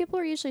yeah, people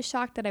are usually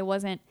shocked that I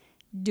wasn't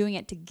doing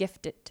it to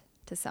gift it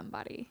to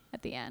somebody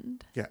at the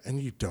end. Yeah, and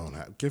you don't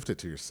have gift it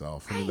to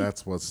yourself. I mean,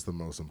 that's what's the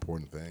most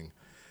important thing.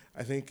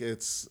 I think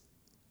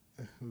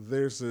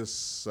there's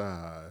this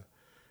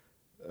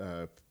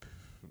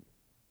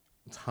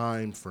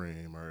time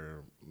frame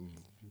or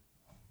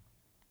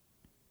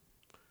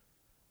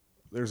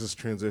there's this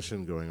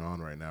transition going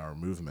on right now, or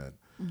movement,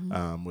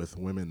 with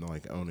women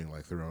like owning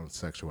like their own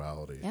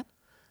sexuality. Yep.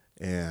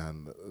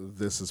 And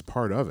this is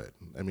part of it.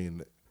 I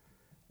mean,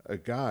 a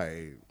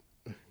guy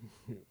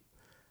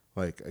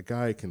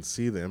can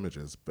see the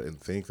images and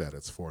think that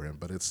it's for him,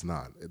 but it's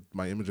not.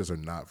 My images are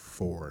not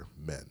for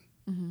men.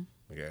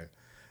 Okay.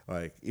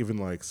 Like even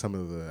like some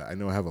of I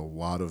know I have a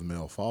lot of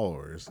male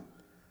followers,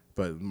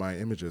 but my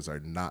images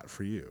are not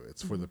for you.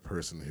 It's for the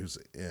person who's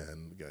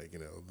in, like, you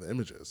know, the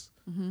images.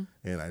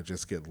 And I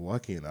just get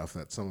lucky enough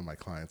that some of my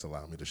clients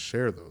allow me to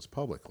share those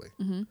publicly.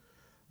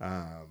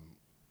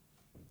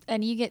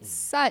 And you get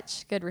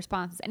such good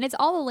responses. And it's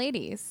all the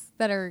ladies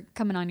that are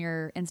coming on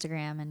your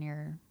Instagram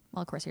and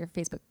well, of course, your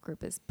Facebook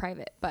group is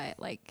private, but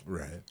like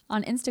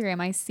on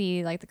Instagram, I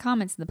see like the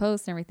comments and the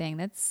posts and everything.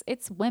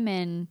 It's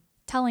women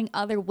telling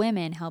other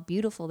women how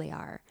beautiful they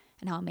are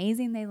and how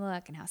amazing they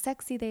look and how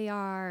sexy they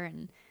are.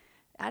 And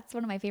that's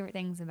one of my favorite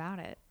things about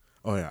it.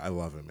 Oh yeah, I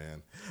love it,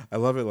 man. I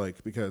love it,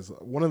 like, because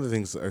one of the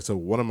things. So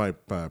one of my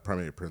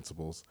primary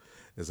principles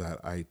is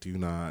that I do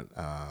not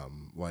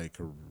like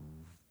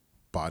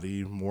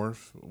body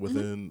morph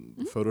within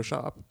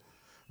Photoshop.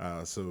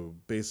 So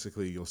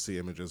basically, you'll see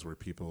images where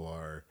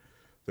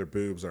their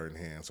boobs are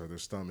enhanced or their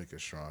stomach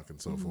is shrunk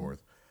and so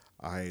forth.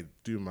 I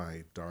do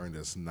my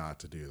darndest not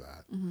to do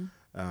that.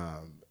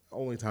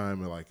 only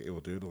time like it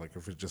will do to like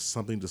if it just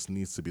something just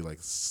needs to be like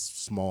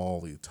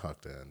smallly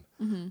tucked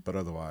in, but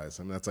otherwise,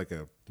 I mean that's like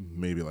a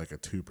maybe like a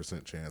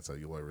 2% chance that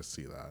you'll ever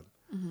see that.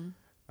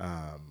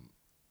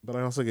 But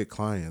I also get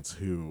clients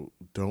who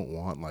don't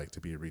want like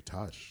to be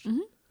retouched,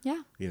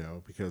 Yeah. you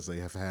know, because they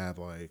have had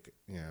like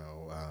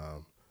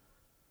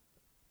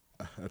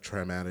a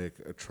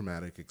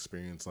traumatic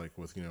experience like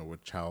with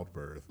with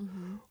childbirth,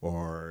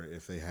 or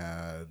if they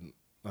had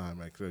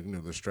like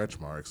the stretch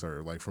marks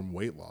or like from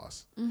weight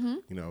loss,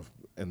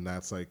 and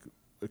that's like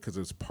because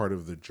it's part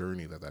of the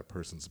journey that that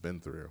person's been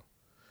through.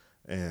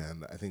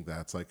 And I think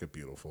that's like a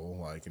beautiful,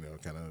 like,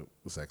 kind of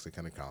sexy,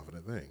 kind of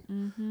confident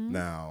thing.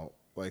 Now,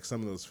 like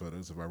some of those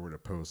photos, if I were to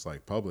post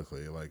like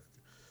publicly, like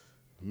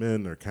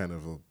men are kind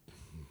of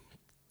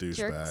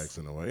douchebags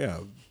in a way. Yeah,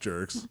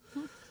 jerks.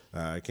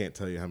 I can't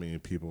tell you how many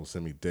people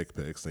send me dick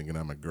pics thinking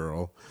I'm a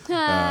girl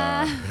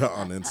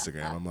on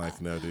Instagram. I'm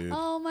like, no, dude.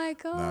 Oh my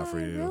God. Not for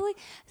you. Really?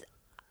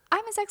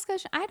 I'm a sex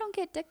coach. I don't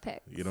get dick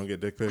pics. You don't get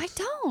dick pics? I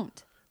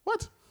don't.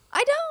 What?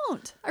 I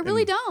don't. I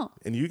really don't.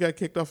 And you got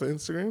kicked off of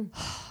Instagram?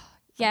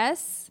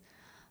 Yes.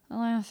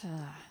 Yeah,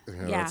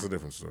 That's a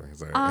different story.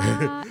 Sorry.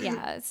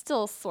 yeah, it's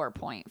still a sore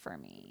point for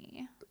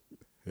me.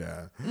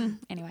 Yeah.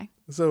 Anyway.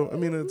 So, I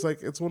mean, it's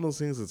like, it's one of those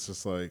things that's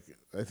just like,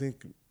 I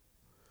think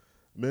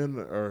men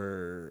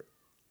are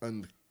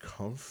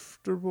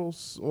uncomfortable.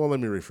 Well, let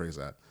me rephrase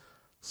that.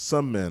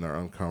 Some men are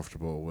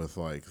uncomfortable with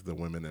like the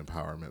women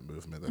empowerment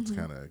movement that's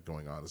kind of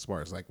going on as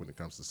far as like when it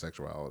comes to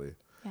sexuality.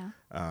 Yeah.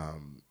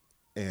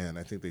 And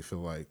I think they feel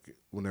like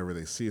whenever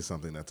they see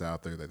something that's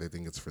out there that they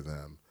think it's for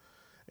them.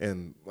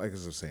 And like I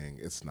was saying,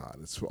 it's not.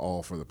 It's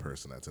all for the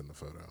person that's in the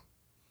photo.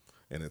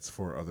 And it's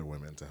for other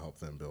women to help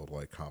them build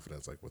like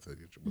confidence like within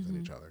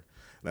each other.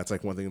 And that's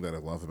like one thing that I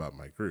love about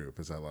my group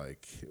is that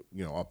like,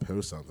 I'll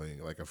post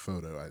something like a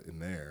photo in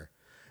there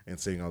and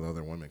seeing all the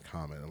other women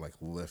comment and like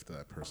lift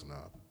that person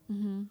up.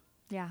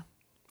 Yeah.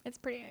 It's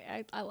pretty,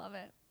 I love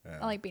it. Yeah.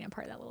 I like being a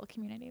part of that little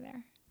community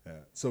there.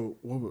 Yeah. So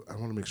I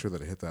want to make sure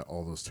that I hit that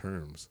all those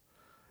terms.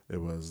 It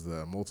was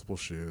the multiple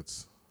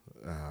shoots,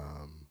 and then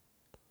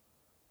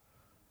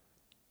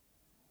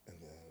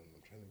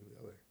I'm trying to think of the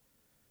other.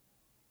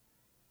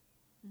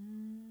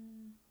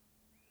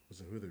 Was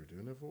it who they were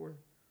doing it for?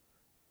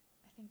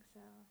 I think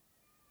so.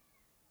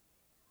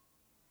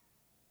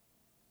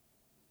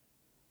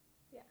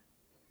 Yeah.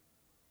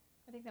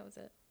 I think that was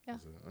it. Yeah.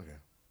 Was it? Okay.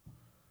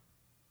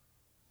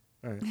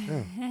 All right.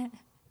 Yeah.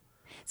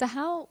 So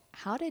how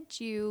did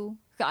you,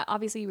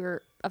 obviously you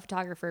were a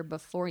photographer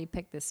before you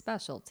picked this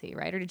specialty,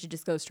 right? Or did you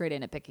just go straight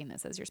into picking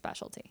this as your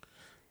specialty?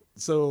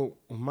 So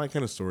my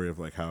kind of story of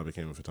like how I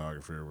became a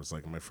photographer was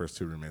like my first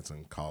two roommates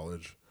in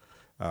college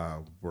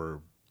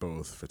were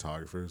both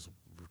photographers,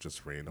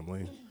 just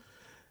randomly.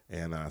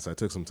 And so I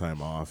took some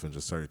time off and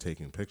just started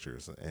taking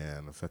pictures,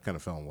 and I kind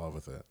of fell in love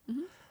with it.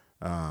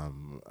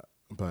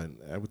 But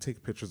I would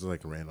take pictures of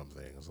like random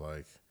things,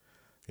 like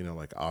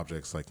like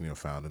objects like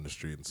found in the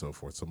street and so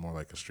forth. So more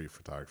like a street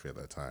photography at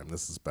that time.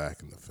 This is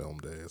back in the film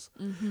days,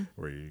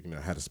 where you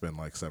had to spend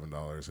like $7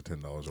 or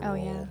 $10 a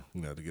roll,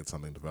 to get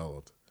something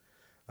developed.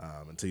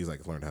 Until you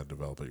like learned how to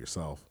develop it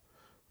yourself.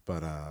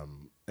 But I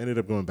ended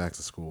up going back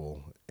to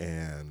school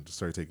and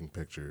started taking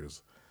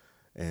pictures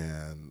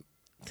and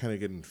kind of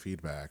getting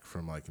feedback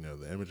from like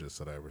the images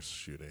that I was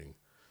shooting.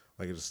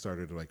 Like I just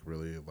started like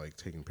really like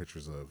taking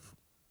pictures of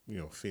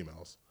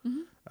females.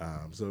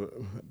 So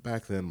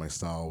back then my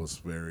style was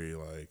very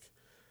like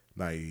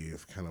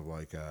naive, kind of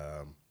like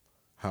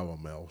how a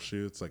male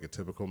shoots, like a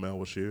typical male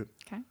would shoot.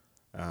 Okay.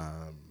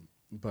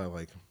 But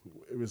like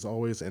it was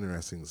always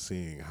interesting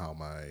seeing how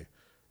my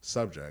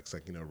subjects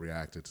like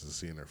reacted to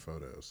seeing their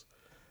photos,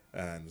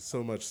 and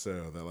so much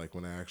so that like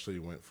when I actually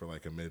went for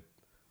like a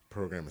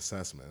mid-program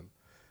assessment,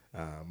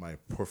 my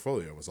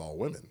portfolio was all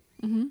women.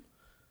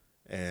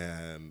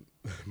 And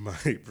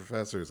my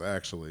professors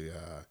actually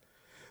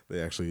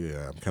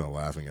I'm kind of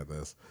laughing at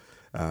this,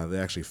 they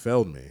actually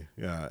failed me,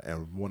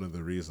 and one of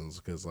the reasons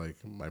because like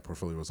my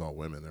portfolio was all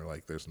women. They're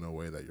like, there's no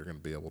way that you're going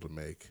to be able to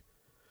make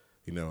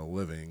a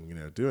living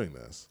doing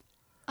this.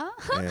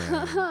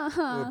 And,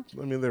 I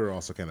mean, they were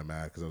also kind of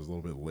mad because I was a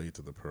little bit late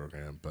to the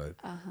program, but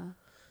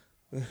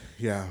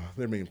yeah,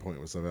 their main point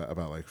was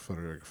about like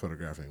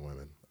photographing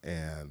women.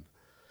 And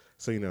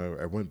so,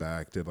 I went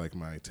back, did like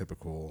my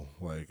typical,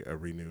 like a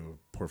renew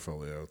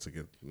portfolio to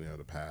get,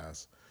 to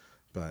pass.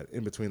 But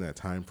in between that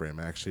time frame,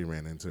 I actually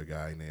ran into a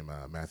guy named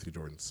Matthew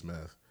Jordan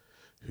Smith,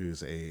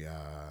 who's a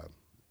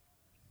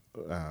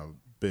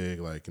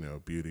big, like,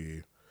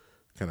 beauty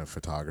kind of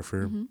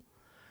photographer.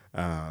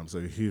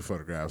 So he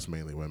photographs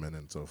mainly women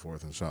and so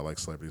forth, and shot like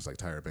celebrities like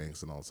Tyra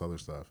Banks and all this other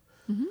stuff.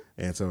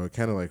 And so I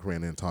kind of like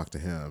ran in and talked to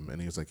him, and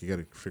he was like, you got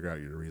to figure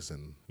out your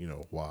reason,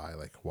 why,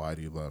 like, why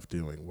do you love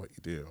doing what you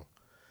do?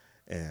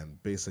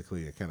 And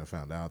basically I kind of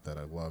found out that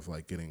I love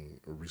like getting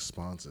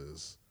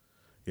responses,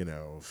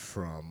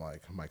 from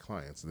like my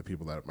clients, the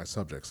people that my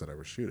subjects that I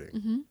was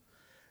shooting.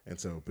 And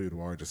so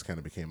boudoir just kind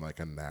of became like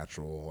a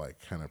natural, like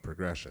kind of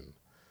progression.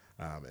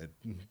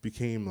 it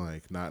became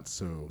like not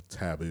so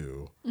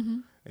taboo,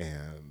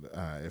 and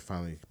it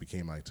finally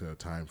became like to a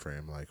time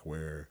frame like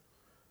where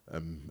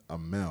a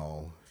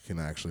male can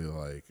actually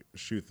like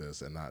shoot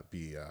this and not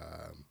be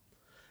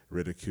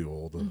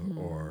ridiculed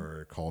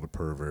or called a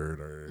pervert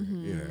or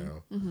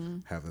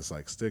have this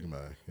like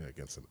stigma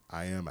against it.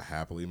 I am a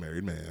happily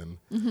married man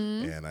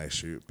and I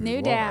shoot boudoir.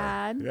 New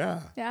dad.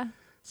 Yeah.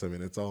 So I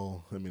mean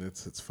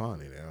it's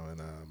fun,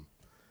 and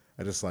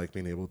I just like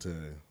being able to,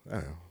 I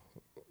don't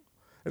know,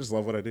 I just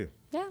love what I do.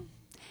 Yeah.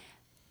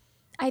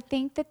 I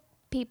think that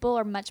people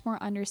are much more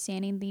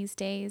understanding these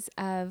days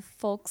of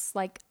folks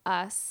like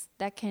us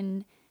that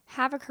can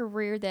have a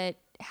career that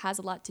has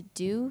a lot to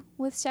do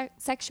with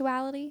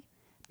sexuality,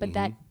 but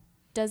that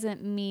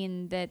doesn't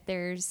mean that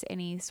there's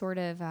any sort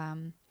of,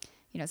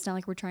 it's not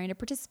like we're trying to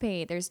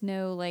participate. There's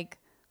no like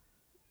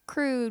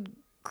crude,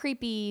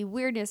 creepy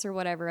weirdness or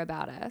whatever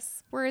about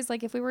us. Whereas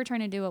like if we were trying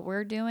to do what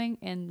we're doing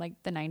in like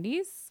the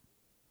 90s,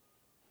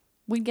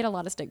 we'd get a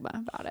lot of stigma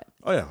about it.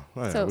 Oh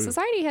yeah. So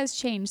society has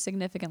changed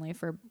significantly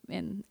for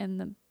in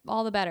the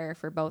all the better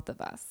for both of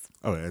us.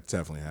 Oh yeah, it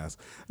definitely has.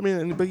 I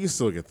mean, but you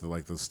still get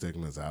the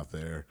stigmas out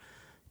there.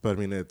 But I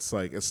mean, it's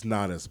like it's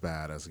not as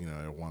bad as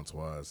it once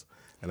was.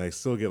 And I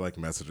still get like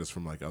messages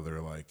from like other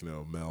like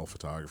male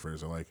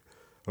photographers are like,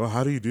 "Well,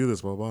 how do you do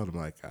this?" Blah blah. And I'm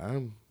like,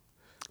 I'm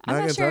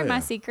not sharing my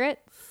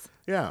secrets.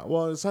 Yeah,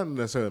 well, it's not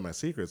necessarily my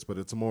secrets, but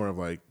it's more of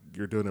like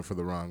you're doing it for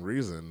the wrong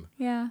reason.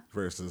 Yeah.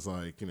 Versus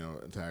like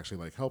to actually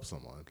like help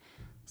someone.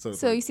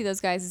 So you see those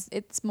guys,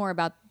 it's more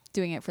about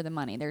doing it for the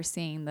money. They're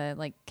seeing the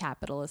like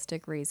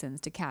capitalistic reasons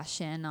to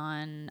cash in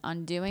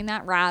on doing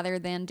that rather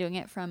than doing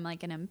it from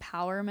like an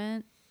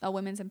empowerment, a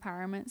women's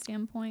empowerment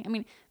standpoint. I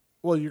mean,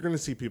 well, you're going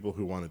to see people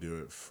who want to do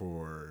it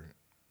for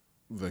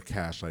the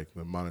cash, like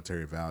the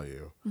monetary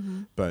value,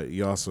 but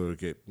you also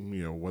get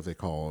what they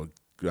call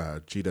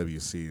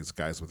GWCs,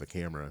 guys with a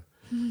camera,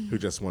 who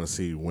just want to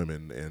see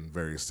women in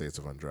various states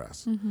of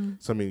undress.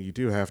 So I mean, you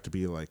do have to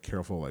be like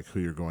careful, like who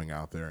you're going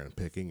out there and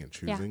picking and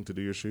choosing to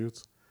do your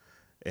shoots.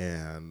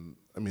 And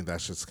I mean,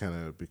 that's just kind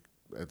of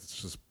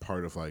it's just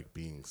part of like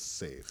being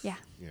safe. Yeah.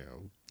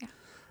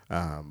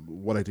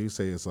 What I do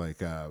say is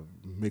like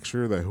make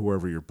sure that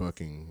whoever you're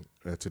booking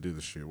to do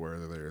the shoot,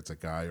 whether it's a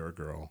guy or a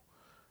girl,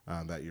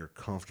 that you're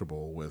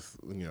comfortable with,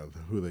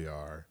 who they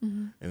are,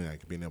 and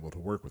like being able to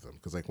work with them.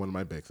 Because like one of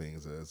my big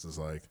things is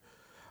like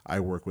I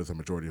work with a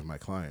majority of my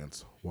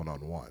clients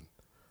one-on-one.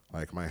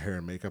 Like my hair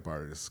and makeup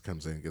artist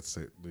comes in and gets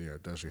to,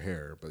 does your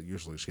hair, but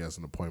usually she has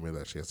an appointment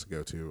that she has to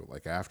go to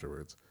like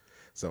afterwards.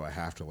 So I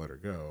have to let her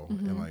go,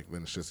 and like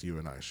then it's just you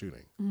and I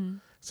shooting.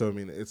 So I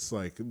mean, it's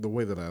like the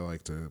way that I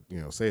like to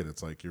say it.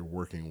 It's like you're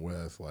working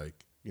with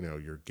like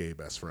your gay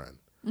best friend,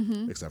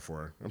 except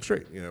for I'm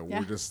straight.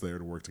 We're just there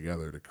to work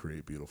together to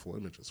create beautiful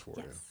images for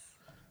you.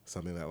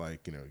 Something that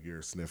like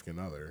your significant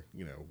other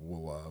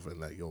will love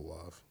and that you'll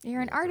love.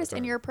 You're an artist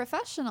and you're a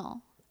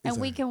professional. And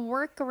we can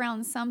work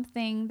around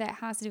something that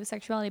has to do with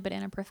sexuality, but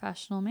in a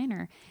professional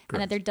manner. Correct.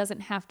 And that there doesn't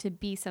have to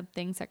be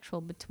something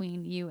sexual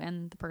between you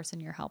and the person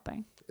you're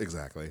helping.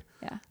 Exactly.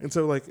 Yeah. And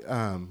so like,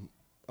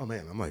 oh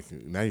man, I'm like,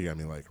 now you got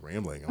me like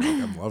rambling.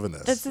 I'm loving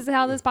this. This is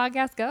how this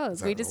podcast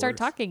goes. We just start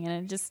talking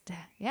and it just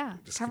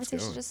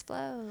conversation just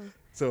flows.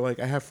 So like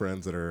I have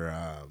friends that are,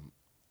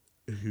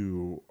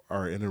 who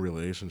are in a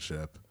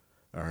relationship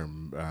or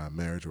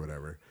marriage or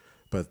whatever,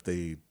 but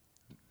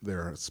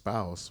their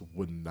spouse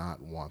would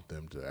not want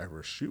them to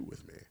ever shoot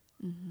with me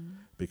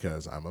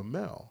because I'm a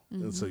male.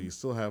 And so you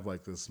still have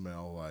like this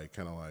male, like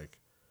kind of like,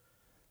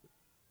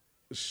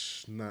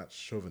 not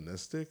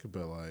chauvinistic,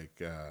 but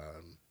like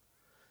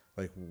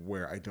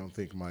where I don't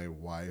think my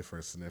wife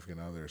or significant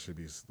other should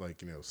be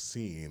like,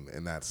 seen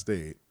in that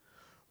state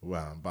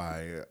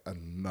by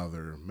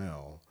another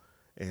male.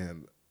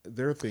 And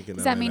they're thinking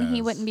Does that mean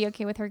he wouldn't be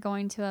okay with her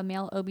going to a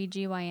male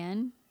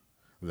OBGYN?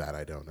 That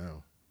I don't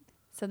know.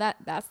 So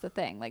that's the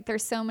thing. Like,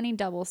 there's so many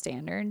double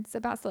standards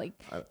about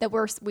that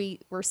we're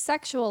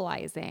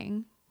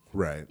sexualizing,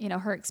 right?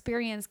 Her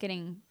experience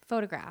getting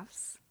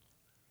photographs,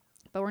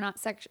 but we're not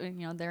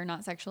they're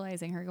not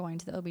sexualizing her going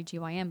to the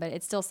OBGYN, but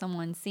it's still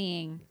someone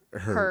seeing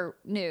her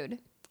nude.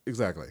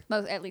 Exactly.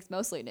 At least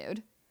mostly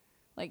nude.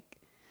 Like,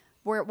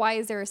 why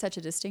is there such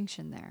a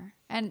distinction there?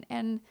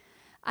 And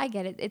I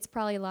get it. It's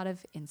probably a lot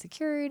of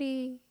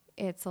insecurity.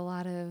 It's a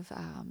lot of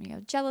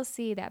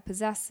jealousy, that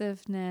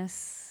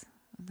possessiveness.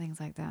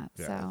 Things like that.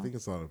 Yeah, so I think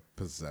it's a lot of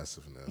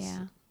possessiveness.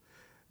 Yeah.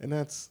 And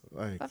that's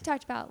like... I've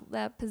talked about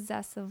that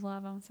possessive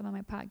love on some of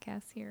my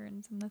podcasts here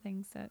and some of the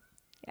things that,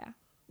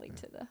 lead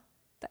to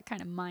that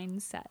kind of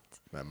mindset.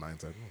 That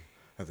mindset.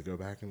 I have to go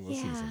back and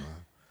listen to some of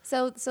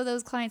that. So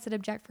those clients that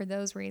object for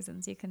those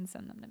reasons, you can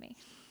send them to me.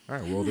 All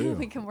right, we'll do.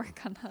 We can work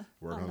on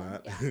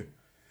that. Yeah.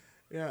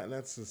 Yeah, and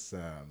that's just...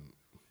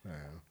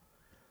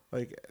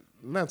 like,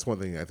 and that's one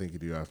thing I think you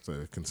do have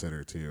to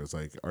consider too. Is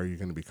like, are you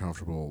going to be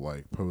comfortable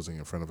like posing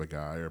in front of a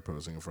guy or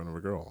posing in front of a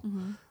girl?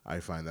 I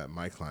find that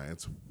my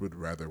clients would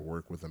rather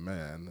work with a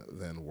man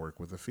than work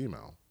with a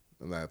female,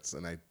 and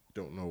I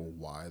don't know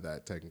why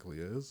that technically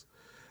is.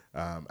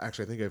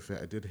 Actually, I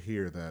think I did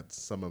hear that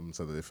some of them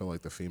said that they felt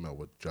like the female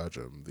would judge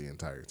them the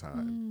entire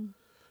time,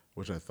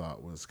 which I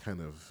thought was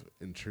kind of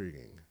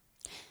intriguing.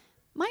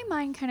 My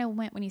mind kind of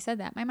went, when you said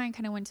that, my mind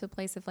kind of went to a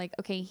place of like,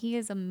 okay, he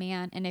is a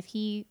man, and if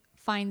he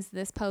finds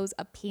this pose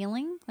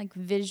appealing, like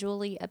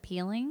visually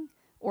appealing,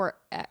 or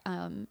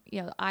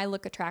I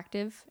look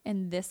attractive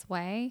in this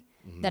way,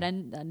 that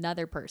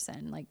another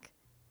person, like,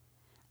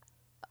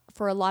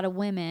 for a lot of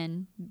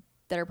women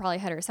that are probably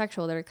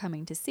heterosexual that are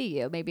coming to see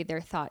you, maybe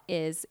their thought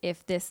is,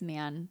 if this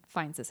man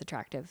finds this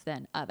attractive,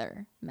 then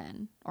other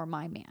men or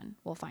my man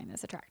will find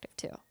this attractive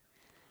too.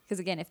 Because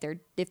again, if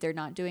they're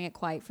not doing it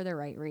quite for the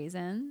right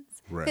reasons,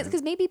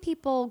 because maybe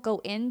people go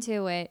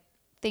into it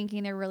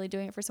thinking they're really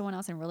doing it for someone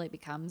else, and really it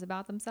becomes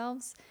about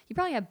themselves. You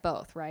probably have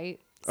both, right?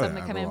 Some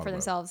that come in for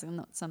themselves,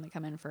 and some that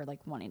come in for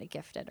like wanting to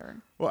gift it,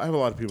 or I have a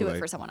lot of people do it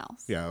for someone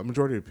else. Yeah, a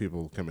majority of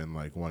people come in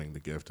like wanting to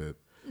gift it,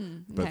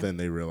 but then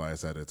they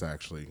realize that it's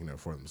actually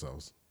for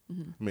themselves.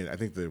 I mean, I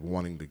think the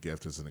wanting to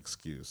gift is an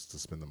excuse to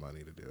spend the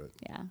money to do it.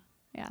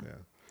 Yeah.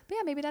 But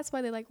yeah, maybe that's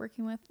why they like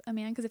working with a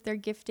man, because if they're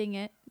gifting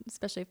it,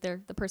 especially if the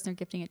person they're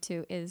gifting it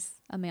to is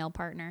a male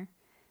partner,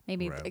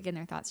 maybe again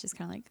their thoughts just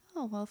kind of like,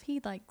 oh well, if he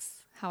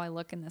likes how I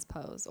look in this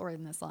pose or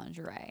in this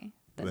lingerie,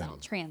 then that'll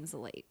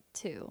translate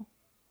to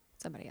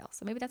somebody else.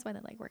 So maybe that's why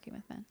they like working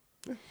with men.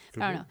 Yeah, I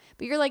don't know,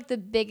 but you're like the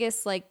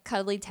biggest like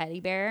cuddly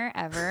teddy bear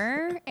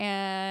ever,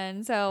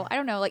 and so I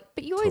don't know, like,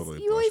 but you always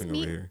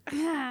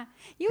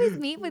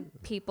meet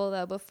with people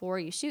though before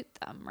you shoot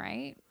them,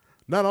 right?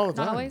 Not all the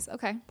time. Not always.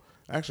 Okay.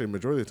 Actually,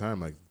 majority of the time,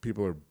 like,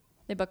 people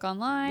they book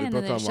online and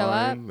then they show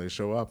up. They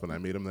show up, and I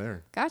meet them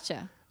there.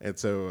 Gotcha. And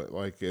so,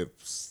 like,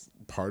 it's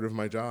part of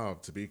my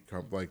job to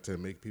to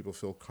make people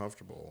feel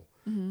comfortable,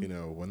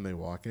 when they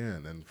walk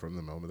in and from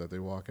the moment that they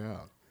walk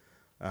out.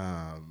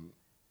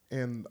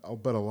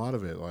 But a lot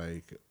of it,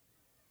 like,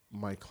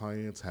 my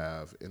clients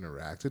have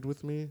interacted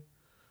with me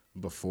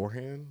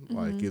beforehand,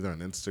 like either on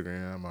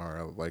Instagram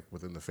or like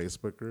within the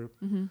Facebook group,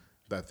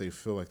 that they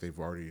feel like they've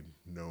already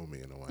know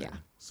me in a way. Yeah.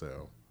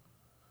 So,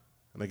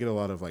 and I get a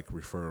lot of like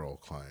referral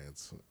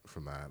clients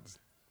from that.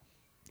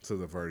 So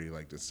they've already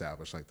like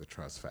established like the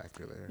trust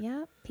factor there.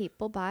 Yeah,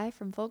 people buy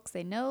from folks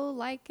they know,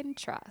 like, and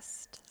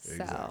trust.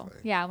 Exactly. So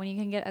yeah, when you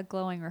can get a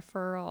glowing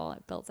referral,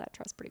 it builds that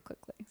trust pretty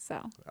quickly.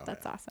 So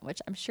that's awesome,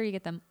 which I'm sure you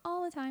get them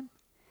all the time.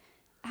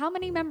 How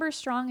many members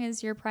strong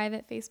is your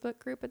private Facebook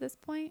group at this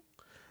point?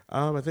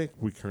 I think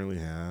we currently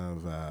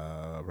have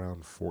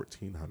around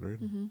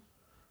 1,400.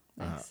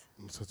 Nice.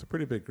 So it's a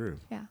pretty big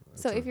group. Yeah.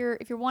 So if you're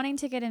wanting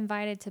to get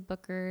invited to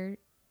Booker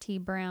T.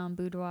 Brown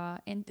Boudoir,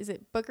 and is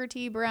it Booker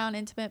T. Brown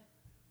Intimate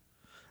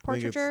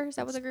Portraiture? Is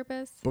that what the group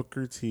is?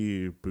 Booker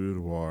T.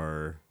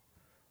 Boudoir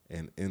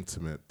and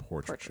Intimate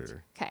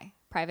Portraiture. Okay.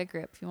 Private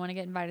group. If you want to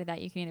get invited to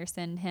that, you can either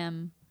send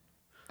him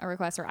a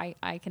request, or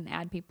I can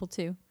add people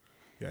too.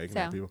 Yeah, you can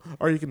add people.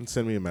 Or you can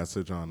send me a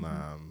message on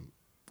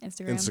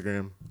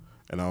Instagram,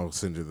 and I'll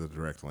send you the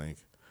direct link.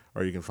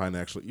 Or you can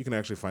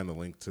actually find the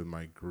link to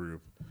my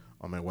group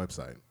on my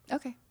website.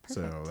 Okay,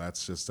 perfect. So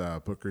that's just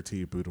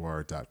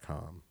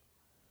bookertboudoir.com.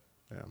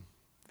 Yeah.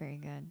 Very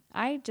good.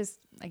 I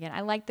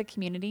like the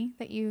community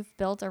that you've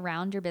built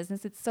around your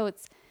business.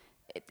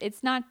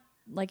 It's not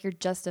like you're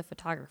just a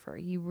photographer.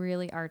 You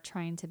really are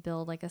trying to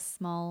build like a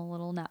small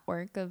little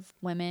network of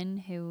women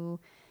who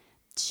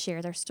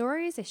share their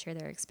stories, they share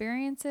their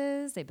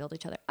experiences, they build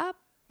each other up.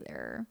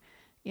 They're,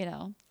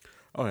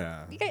 Oh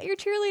yeah. You got your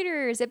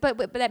cheerleaders,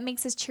 but that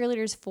makes us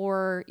cheerleaders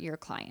for your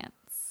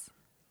clients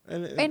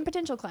and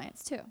potential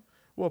clients too.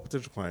 Well,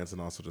 potential clients, and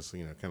also just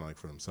kind of like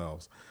for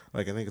themselves.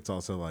 Like, I think it's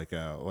also like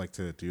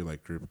to do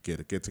like group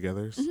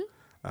get-togethers.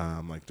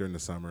 Like during the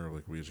summer,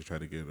 like we usually try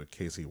to go to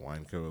Casey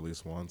Wine Co. at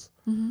least once,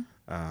 and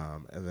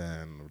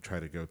then try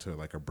to go to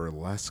like a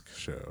burlesque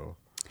show.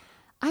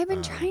 I've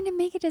been trying to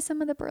make it to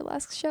some of the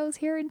burlesque shows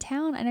here in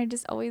town, and I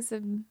just always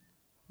am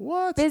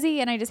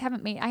busy, and I just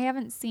I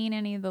haven't seen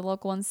any of the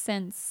local ones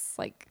since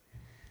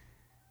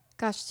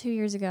 2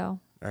 years ago.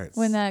 All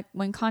right.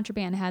 When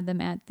Contraband had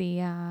them at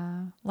the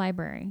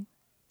library.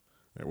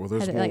 Yeah, well,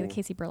 there's like the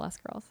Casey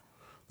Burlesque Girls.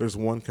 There's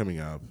one coming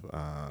up.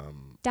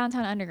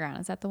 Downtown Underground,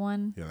 is that the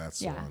one? Yeah, that's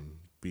the one.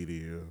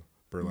 BDU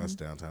Burlesque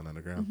Downtown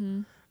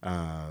Underground.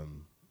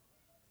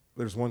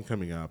 There's one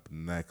coming up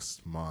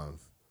next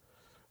month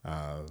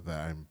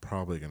that I'm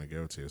probably going to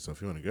go to. So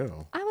if you want to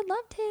go, I would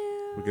love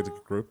to. We get to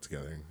group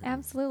together.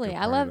 Absolutely.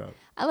 I love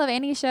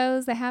any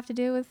shows that have to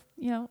do with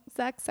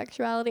sex,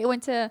 sexuality. I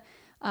went to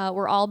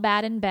We're All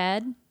Bad in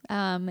Bed.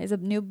 Is a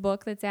new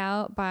book that's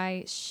out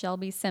by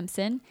Shelby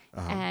Simpson,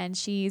 and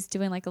she's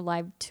doing like a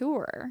live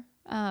tour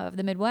of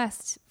the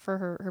Midwest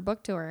for her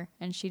book tour,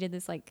 and she did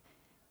this like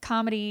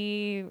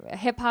comedy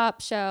hip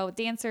hop show,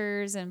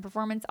 dancers and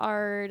performance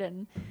art,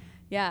 and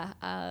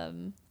I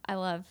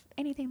love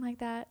anything like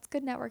that. It's a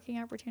good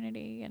networking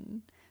opportunity,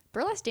 and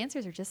burlesque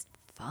dancers are just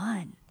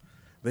fun.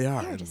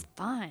 They're just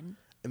fun.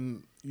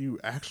 And you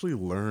actually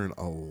learn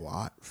a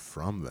lot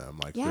from them,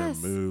 like their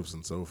moves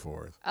and so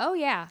forth. Oh,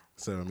 yeah.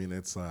 So, I mean,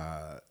 it's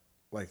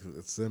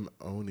it's them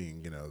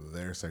owning,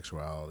 their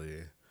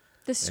sexuality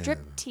The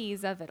strip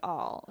tease of it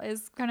all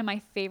is kind of my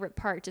favorite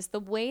part. Just the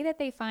way that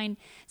they find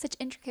such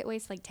intricate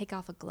ways to like take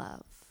off a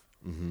glove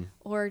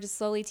or just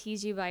slowly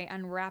tease you by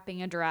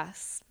unwrapping a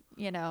dress,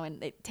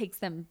 and it takes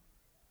them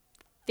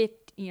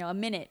a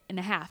minute and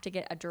a half to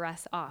get a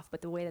dress off.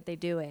 But the way that they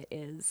do it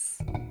is...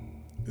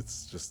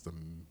 It's just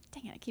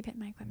Dang it, I keep hitting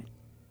my equipment.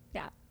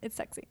 Yeah, it's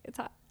sexy. It's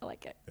hot. I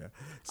like it. Yeah.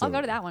 So, I'll go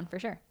to that one for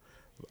sure.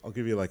 I'll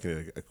give you like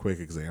a quick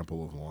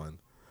example of one.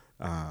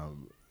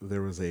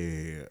 There was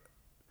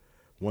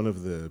one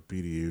of the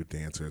BDU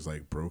dancers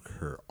like broke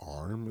her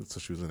arm, so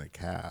she was in a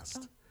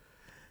cast.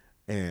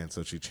 And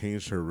so she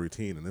changed her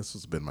routine, and this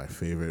has been my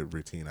favorite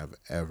routine I've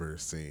ever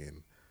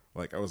seen.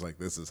 Like, I was like,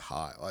 this is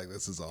hot. Like,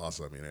 this is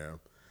awesome,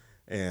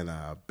 And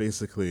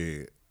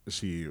basically,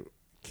 she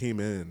came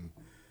in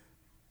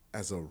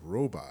as a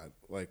robot,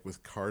 like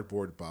with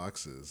cardboard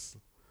boxes,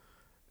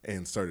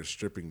 and started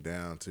stripping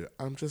down to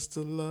 "I'm just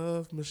a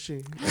love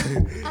machine."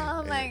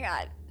 Oh my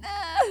God.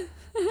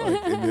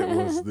 And it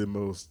was the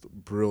most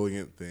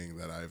brilliant thing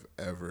that I've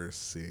ever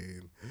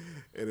seen.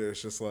 And it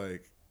was just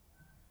like,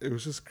 it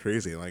was just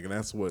crazy. Like, and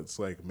that's what's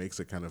like makes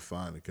it kind of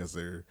fun, because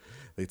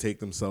they take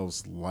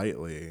themselves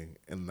lightly,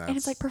 and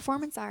it's like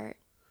performance art,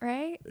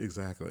 right?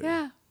 Exactly.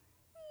 Yeah.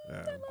 Yeah. I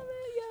love it.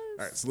 Yes.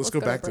 All right, so let's go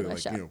back to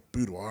like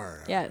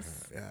boudoir.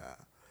 Yes.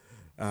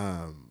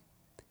 Yeah.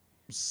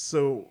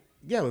 So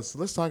yeah,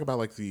 let's talk about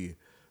like the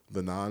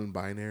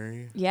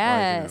non-binary.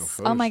 Yes.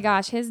 Like, oh my shoot.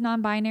 gosh, his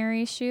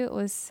non-binary shoot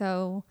was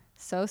so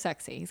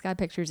sexy. He's got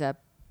pictures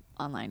up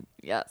online.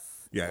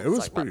 Yes. Yeah, it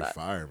was pretty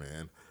fire,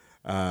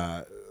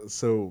 man.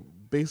 So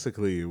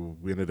basically,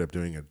 we ended up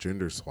doing a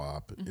gender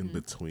swap in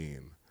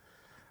between.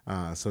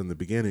 So in the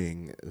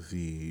beginning,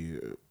 the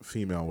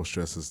female was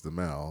dressed as the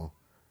male,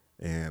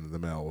 and the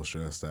male was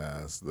dressed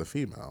as the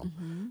female.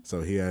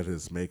 So he had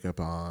his makeup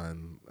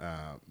on,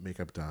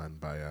 makeup done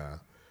by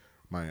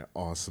my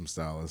awesome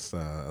stylist,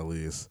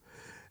 Elise,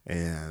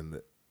 and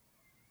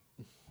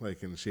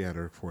she had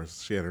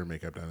her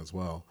makeup done as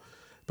well.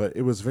 But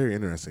it was very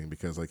interesting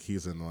because like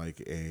he's in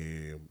like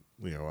a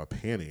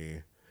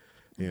panty,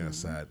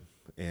 set,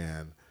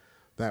 and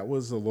that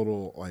was a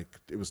little like,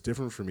 it was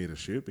different for me to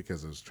shoot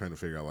because I was trying to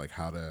figure out like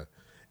how to,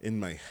 in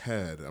my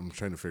head, I'm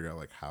trying to figure out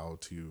like how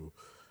to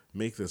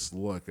make this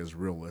look as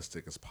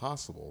realistic as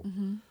possible.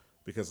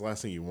 Because the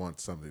last thing you want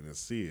something to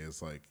see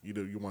is like,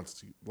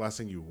 last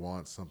thing you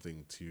want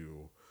something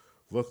to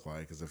look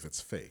like is if it's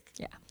fake.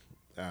 Yeah.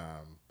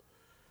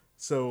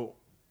 So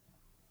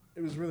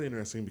it was really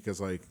interesting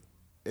because like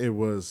it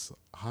was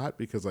hot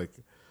because like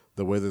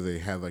the way that they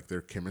had like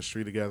their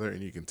chemistry together,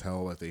 and you can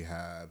tell that they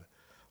had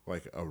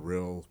like a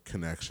real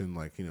connection,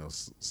 like,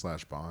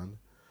 / bond.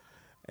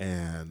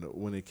 And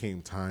when it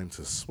came time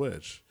to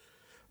switch,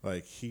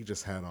 like he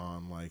just had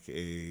on like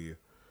a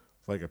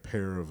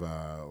pair of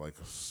like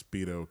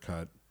Speedo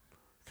cut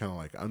kind of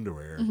like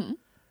underwear,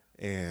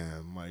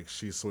 and like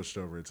she switched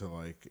over to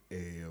like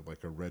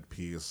a red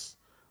piece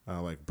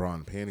like bra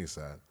and panty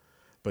set,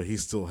 but he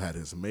still had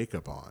his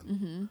makeup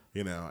on,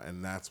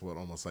 and that's what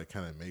almost like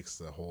kind of makes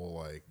the whole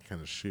like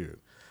kind of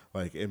shoot,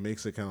 like it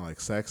makes it kind of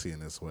like sexy in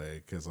this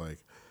way, because like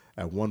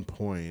at one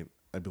point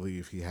I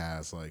believe he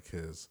has like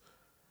his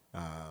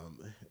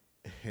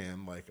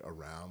hand like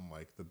around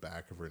like the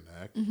back of her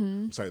neck,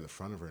 I'm sorry, the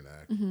front of her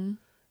neck,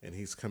 and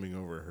he's coming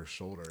over her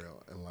shoulder,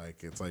 and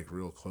like it's like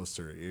real close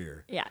to her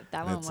ear. Yeah,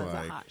 that one was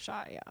like, a hot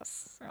shot.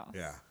 Yes.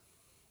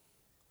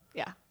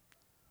 Yeah.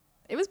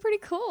 It was pretty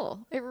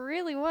cool. It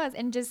really was.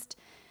 And just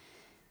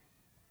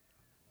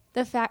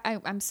the fact,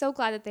 I'm so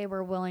glad that they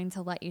were willing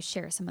to let you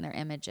share some of their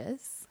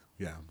images.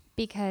 Yeah.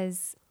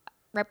 Because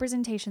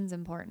representation's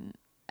important.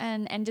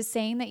 And just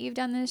saying that you've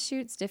done this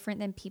shoot's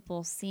different than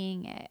people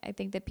seeing it. I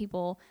think that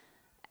people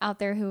out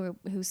there who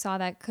saw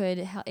that could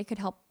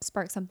help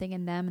spark something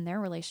in them and their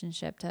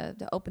relationship to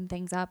open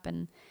things up.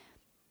 And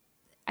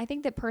I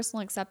think that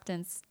personal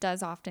acceptance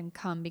does often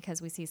come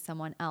because we see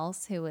someone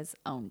else who has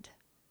owned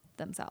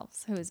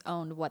themselves, who has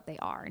owned what they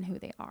are and who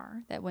they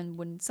are. That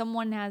when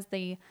someone has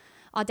the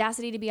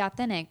audacity to be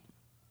authentic,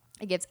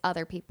 it gives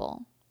other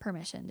people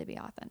permission to be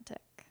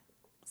authentic.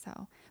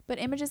 So, but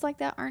images like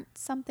that aren't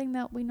something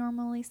that we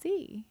normally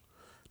see.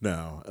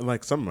 No, and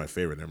like some of my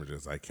favorite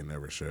images I can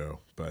never show,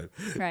 but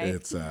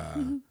it's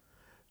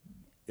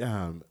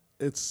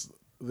it's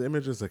the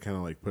images that kind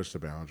of like push the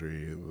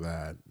boundary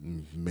that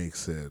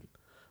makes it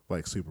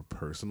like super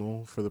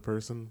personal for the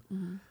person.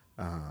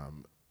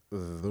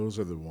 Those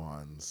are the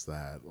ones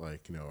that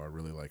like are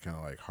really like kind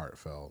of like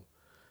heartfelt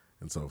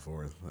and so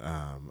forth.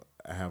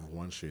 I have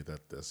one shoot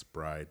that this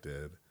bride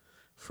did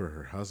for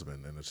her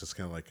husband, and it's just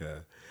kind of like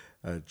a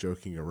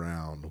joking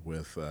around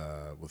with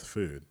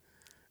food.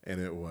 And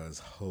it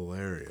was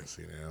hilarious,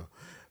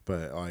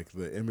 but like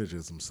the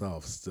images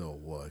themselves still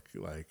look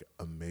like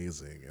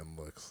amazing, and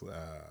looks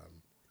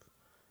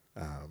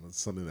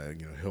it's something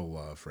that he'll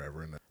love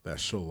forever, and that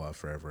she'll love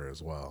forever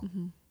as well.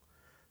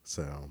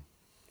 So,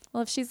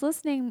 well, if she's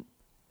listening,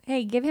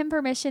 hey, give him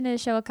permission to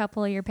show a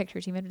couple of your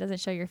pictures, even if it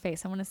doesn't show your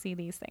face. I want to see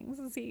these things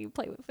and see you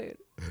play with food.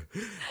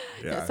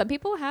 yeah. Some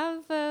people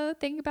have a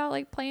thing about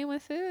like playing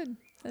with food.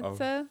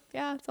 It's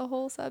it's a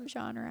whole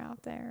subgenre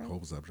out there.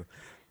 Whole subgenre.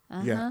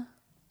 Yeah.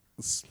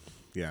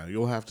 Yeah,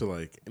 you'll have to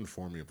like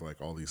inform me of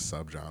like all these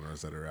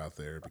subgenres that are out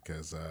there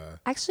because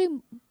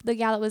actually the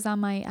gal that was on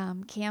my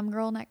Cam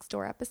Girl Next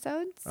Door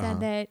episode said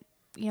that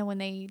when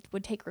they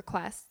would take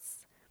requests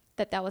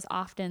that was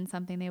often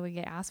something they would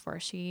get asked for.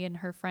 She and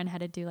her friend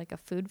had to do like a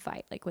food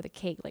fight, like with a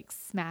cake, like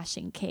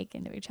smashing cake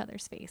into each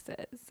other's faces.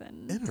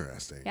 And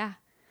interesting. Yeah.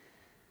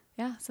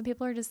 Some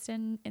people are just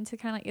into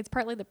kind of like, it's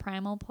partly the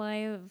primal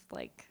play of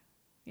like,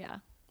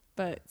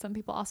 but some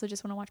people also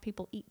just want to watch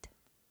people eat.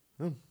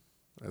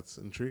 That's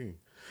intriguing.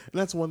 And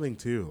that's one thing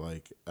too.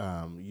 Like,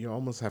 you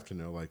almost have to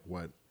know like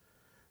what,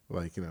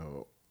 like,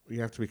 you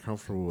have to be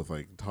comfortable with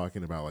like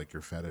talking about like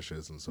your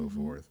fetishes and so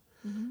forth,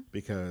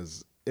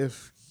 because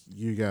if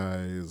you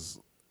guys,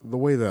 the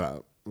way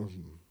that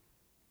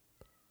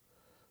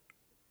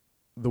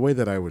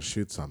I would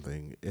shoot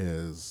something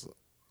is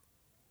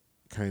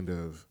kind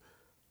of,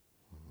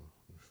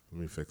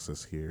 let me fix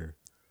this here.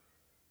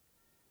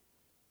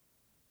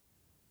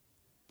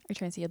 You're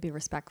trying to say you'll be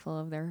respectful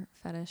of their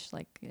fetish,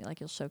 like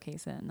you'll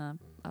showcase it in the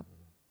up.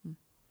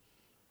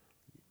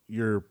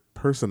 Your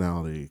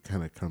personality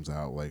kind of comes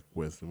out like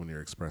with when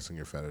you're expressing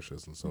your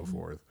fetishes and so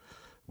forth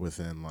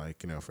within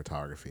like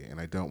photography,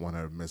 and I don't want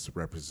to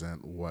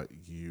misrepresent what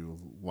you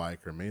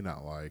like or may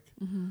not like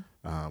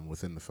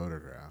within the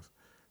photograph.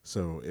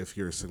 So if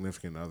your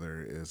significant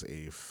other is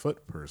a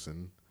foot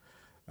person,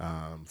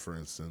 for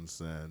instance,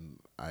 then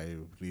I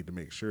need to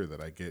make sure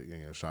that I get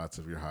shots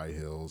of your high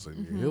heels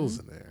and your heels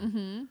in there.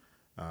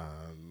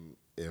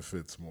 If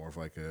it's more of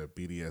like a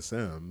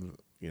BDSM,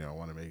 I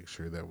want to make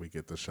sure that we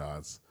get the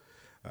shots,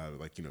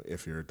 like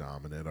if you're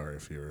dominant or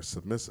if you're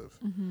submissive,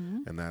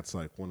 and that's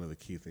like one of the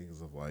key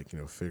things of like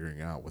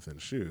figuring out within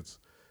shoots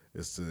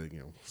is to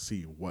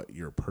see what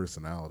your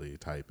personality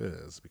type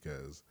is,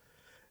 because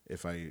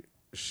if I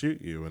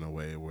shoot you in a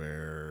way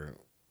where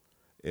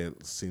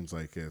it seems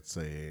like it's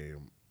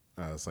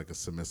like a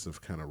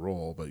submissive kind of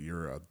role, but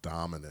you're a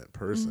dominant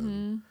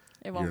person.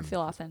 It won't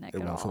feel authentic. It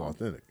won't feel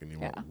authentic, and you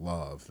won't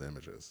love the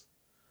images.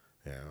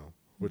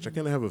 Which I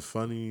kind of have a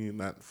funny,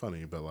 not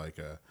funny, but like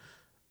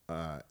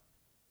I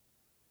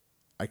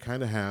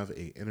kind of have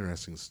a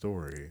interesting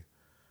story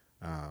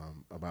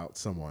about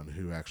someone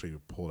who actually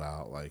pulled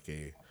out like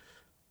an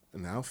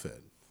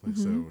outfit. Like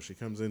so, she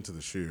comes into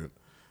the shoot,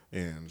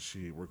 and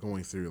we're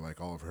going through like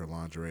all of her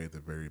lingerie at the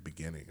very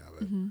beginning of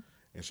it.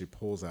 And she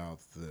pulls out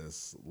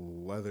this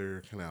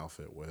leather kind of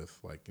outfit with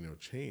like,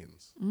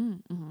 chains.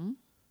 And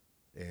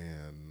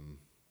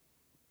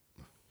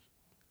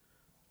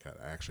God,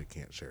 I actually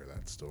can't share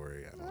that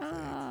story. I don't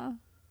think.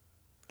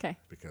 Okay.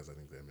 Because I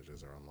think the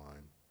images are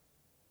online.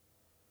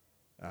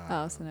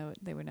 So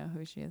they would know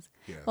who she is.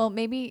 Yeah. Well,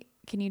 maybe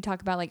can you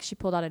talk about like she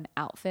pulled out an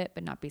outfit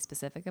but not be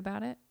specific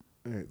about it?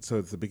 All right, so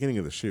at the beginning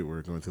of the shoot, we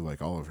were going through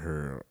like all of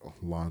her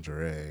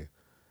lingerie,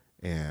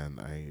 and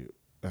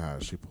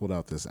she pulled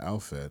out this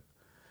outfit.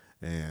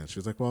 And she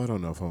was like, well, I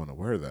don't know if I want to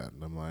wear that.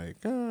 And I'm like,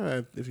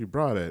 if you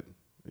brought it,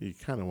 you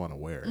kind of want to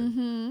wear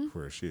it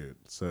for a shoot.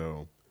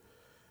 So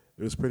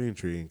it was pretty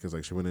intriguing because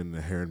like she went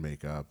into hair and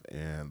makeup,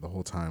 and the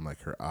whole time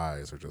like her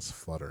eyes are just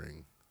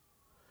fluttering,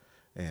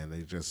 and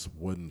they just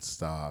wouldn't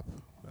stop,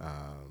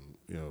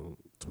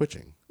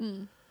 twitching.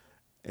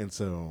 And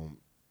so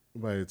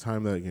by the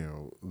time that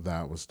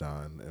that was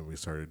done, and we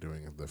started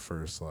doing the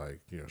first like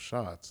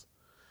shots,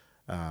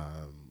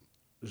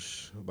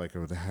 like I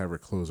would have her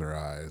close her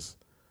eyes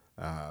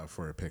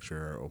for a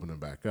picture, open them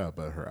back up,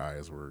 but her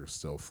eyes were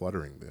still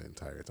fluttering the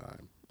entire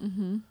time.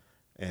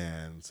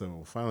 And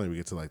so finally we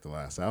get to like the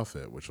last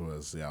outfit, which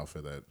was the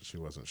outfit that she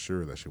wasn't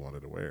sure that she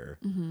wanted to wear.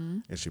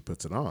 And she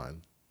puts it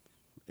on,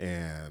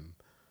 and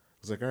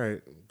I was like, all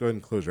right, go ahead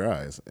and close your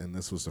eyes. And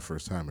this was the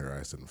first time her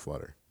eyes didn't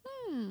flutter.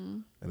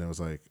 And I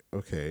was like,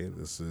 okay,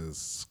 this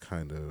is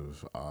kind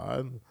of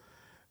odd.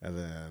 And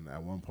then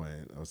at one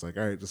point I was like,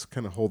 all right, just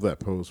kind of hold that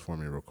pose for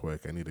me real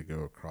quick. I need to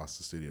go across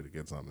the studio to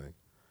get something.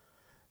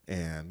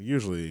 And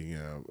usually,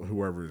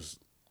 whoever's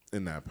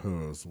in that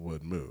pose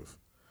would move.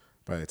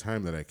 By the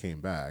time that I came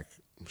back,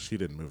 she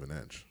didn't move an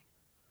inch.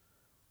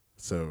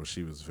 So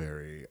she was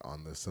very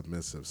on the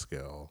submissive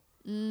scale.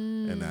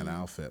 And that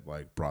outfit,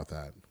 like, brought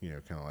that,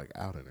 kind of, like,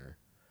 out in her.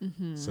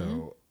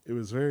 So it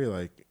was very,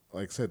 like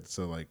I said,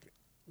 so, like,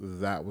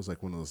 that was,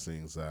 like, one of those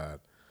things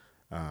that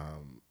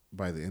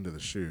by the end of the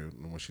shoot,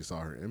 and when she saw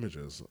her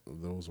images,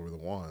 those were the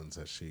ones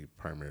that she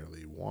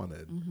primarily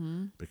wanted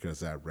because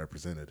that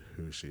represented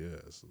who she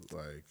is.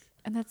 Like,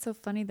 and that's so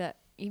funny that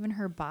even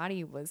her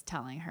body was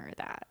telling her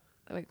that,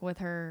 like with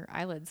her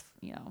eyelids,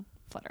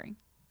 fluttering.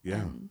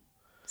 Yeah.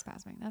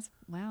 Spasming. That's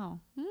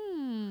wow.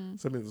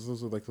 So I mean,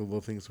 those are like the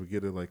little things we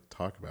get to like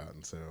talk about,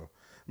 and so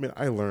I mean,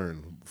 I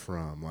learn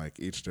from like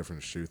each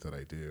different shoot that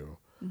I do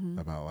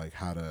about like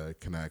how to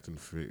connect and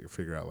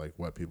figure out like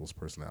what people's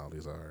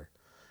personalities are.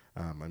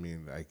 I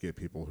mean, I get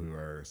people who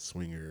are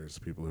swingers,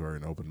 people who are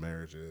in open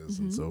marriages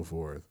and so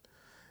forth,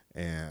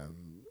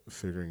 and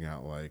figuring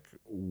out like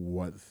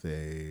what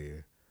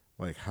they,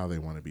 like how they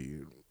want to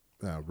be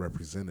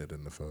represented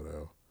in the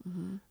photo.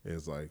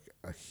 is like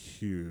a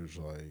huge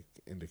like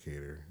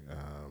indicator.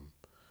 Well,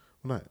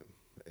 not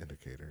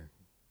indicator.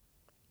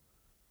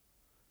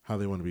 How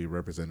they want to be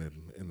represented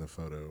in the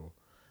photo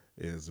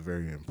is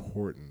very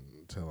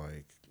important to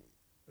like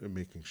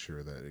making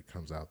sure that it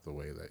comes out the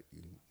way that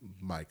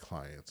my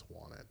clients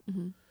want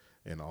it.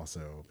 And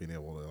also being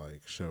able to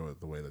like show it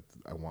the way that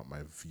I want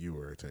my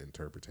viewer to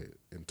interpret it.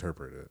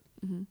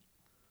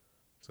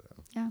 So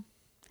Yeah.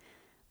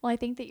 Well, I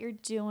think that you're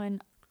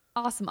doing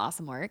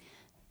awesome work.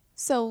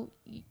 So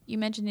you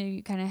mentioned that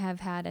you kind of have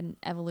had an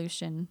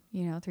evolution,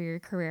 through your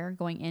career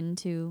going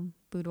into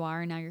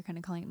boudoir, and now you're kind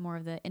of calling it more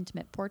of the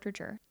intimate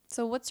portraiture.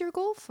 So what's your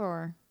goal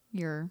for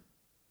your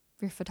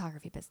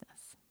photography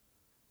business?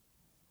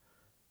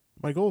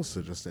 My goal is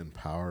to just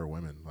empower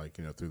women, like,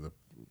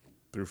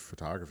 through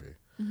photography.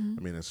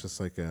 I mean, it's just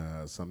like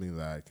something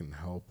that can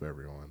help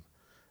everyone.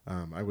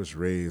 I was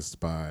raised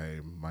by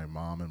my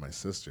mom and my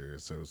sister,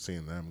 so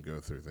seeing them go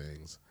through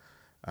things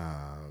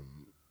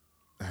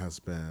has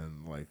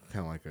been like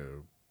kind of like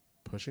a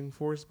pushing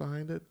force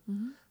behind it,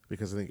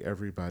 because I think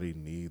everybody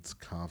needs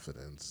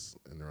confidence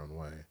in their own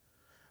way.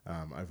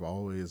 I've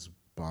always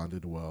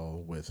bonded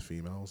well with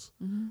females.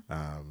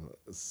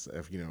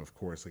 Of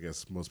course, I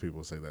guess most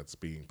people say that's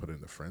being put in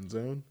the friend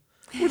zone,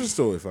 which is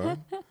totally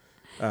fine.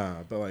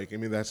 But like, I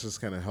mean, that's just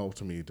kind of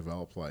helped me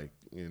develop like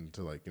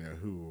into like,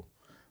 who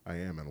I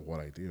am and what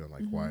I do and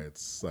like why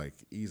it's like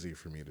easy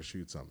for me to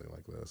shoot something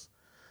like this.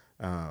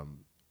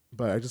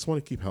 But I just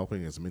want to keep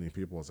helping as many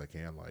people as I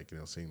can, like,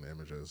 seeing the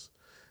images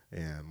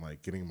and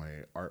like getting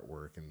my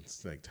artwork and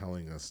like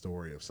telling a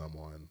story of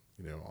someone,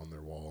 on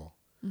their wall.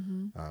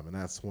 And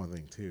that's one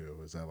thing too,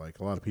 is that like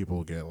a lot of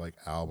people get like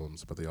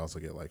albums, but they also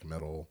get like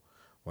metal,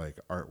 like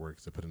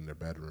artwork to put in their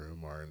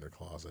bedroom or in their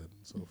closet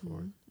and so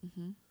forth.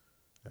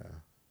 Yeah.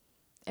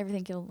 Ever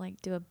think you'll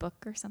like do a book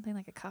or something,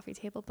 like a coffee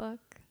table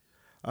book?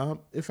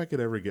 If I could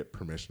ever get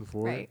permission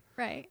for it.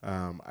 Right.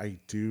 I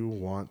do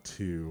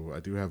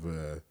have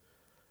a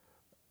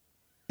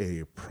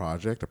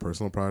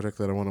personal project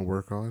that I want to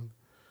work on,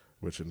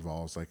 which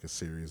involves like a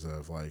series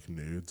of like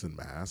nudes and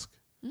masks.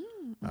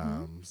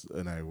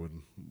 And I would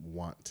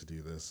want to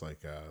do this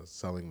like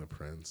selling the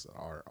prints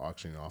or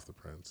auctioning off the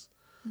prints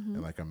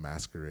in like a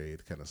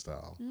masquerade kind of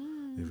style.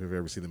 If you've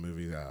ever seen the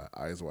movie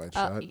Eyes Wide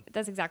Shut,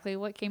 that's exactly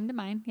what came to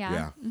mind.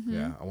 Yeah.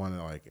 Yeah. I want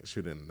to like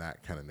shoot it in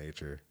that kind of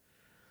nature.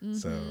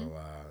 So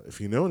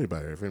if you know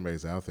anybody, or if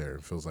anybody's out there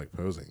and feels like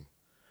posing,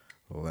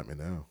 well, let me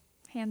know.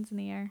 Hands in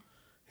the air.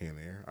 Hand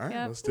in the air. All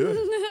right, let's do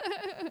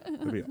it.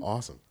 That'd be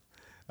awesome.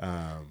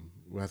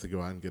 We'll have to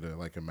go out and get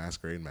a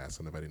masquerade mask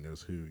so nobody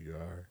knows who you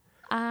are.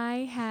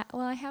 I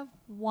have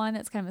one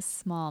that's kind of a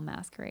small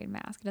masquerade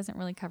mask. It doesn't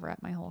really cover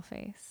up my whole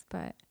face,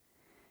 but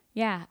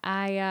yeah,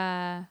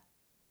 I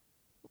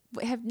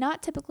have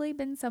not typically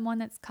been someone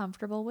that's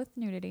comfortable with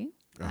nudity,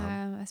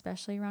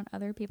 especially around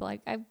other people.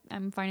 Like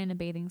I'm fine in a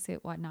bathing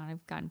suit, whatnot.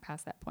 I've gotten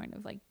past that point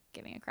of like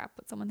giving a crap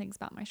what someone thinks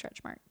about my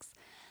stretch marks.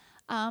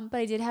 But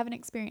I did have an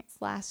experience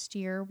last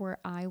year where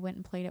I went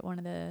and played at one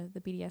of the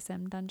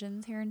BDSM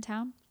dungeons here in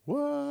town.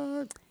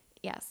 What?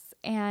 Yes.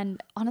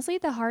 And honestly,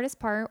 the hardest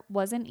part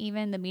wasn't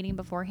even the meeting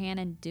beforehand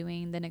and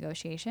doing the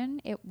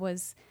negotiation. It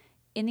was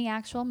in the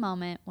actual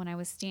moment when I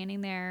was standing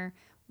there,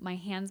 my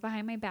hands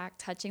behind my back,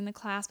 touching the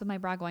clasp of my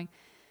bra, going,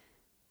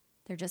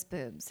 "They're just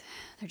boobs.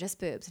 They're just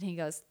boobs." And he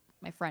goes,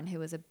 my friend who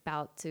was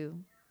about to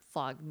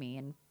flog me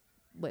and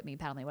whip me,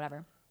 paddle me,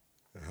 whatever,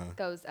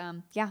 goes,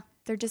 "Yeah,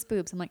 they're just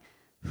boobs." I'm like,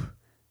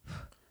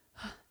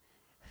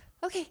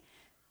 okay.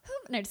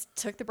 And I just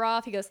took the bra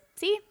off. He goes,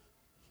 "See?"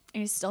 And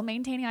he's still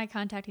maintaining eye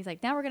contact. He's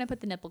like, "Now we're going to put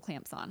the nipple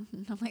clamps on."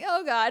 And I'm like,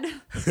 oh God,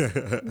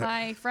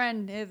 my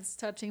friend is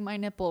touching my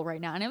nipple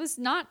right now. And it was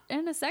not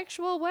in a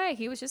sexual way.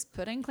 He was just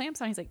putting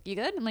clamps on. He's like, "You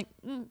good?" I'm like,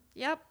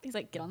 "Yep." He's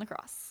like, "Get on the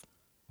cross."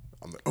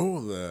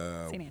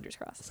 The St. Andrew's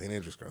cross. St.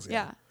 Andrew's cross.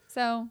 Yeah.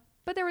 So,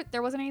 but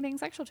there wasn't anything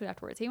sexual to it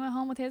afterwards. He went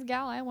home with his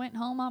gal. I went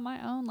home on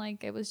my own.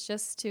 Like, it was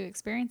just to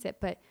experience it.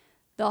 But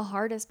the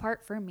hardest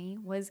part for me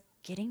was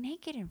getting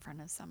naked in front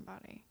of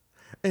somebody.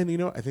 And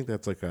I think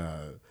that's like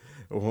in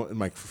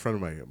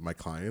front of my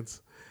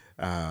clients,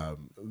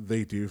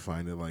 they do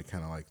find it like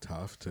kind of like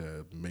tough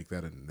to make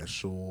that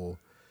initial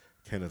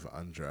kind of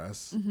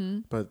undress,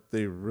 but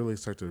they really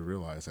start to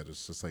realize that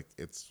it's just like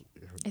it's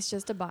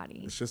just a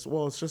body. It's just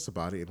a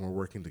body, and we're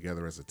working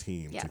together as a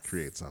team to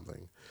create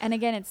something. And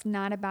again, it's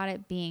not about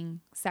it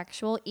being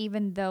sexual,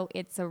 even though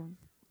it's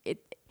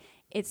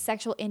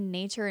sexual in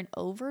nature and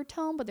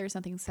overtone, but there's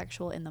nothing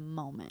sexual in the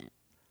moment.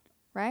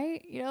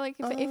 Right? Like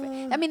if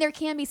I mean, there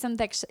can be some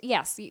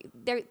yes, they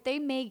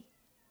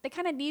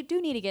kind of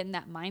do need to get in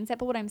that mindset.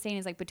 But what I'm saying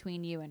is like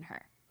between you and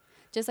her,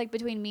 just like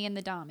between me and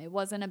the dom, it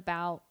wasn't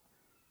about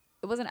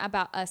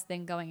us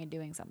then going and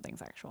doing something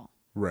sexual.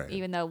 Right.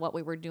 Even though what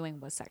we were doing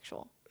was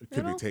sexual. It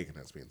could be taken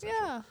as being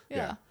sexual.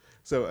 Yeah.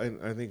 So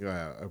I think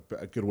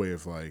a good way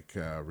of like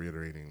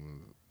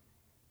reiterating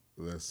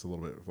this a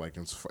little bit, like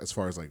as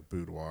far as like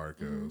boudoir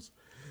goes,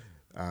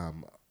 a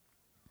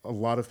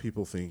lot of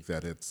people think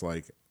that it's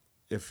like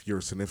if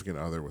your significant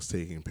other was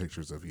taking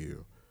pictures of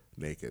you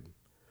naked,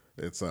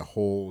 It's a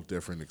whole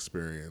different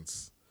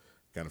experience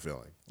kind of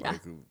feeling. Yeah.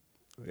 Like,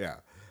 yeah,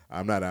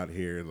 I'm not out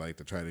here like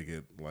to try to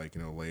get like,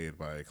 laid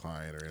by a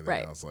client or anything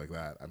Right. else like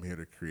that. I'm here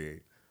to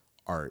create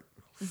art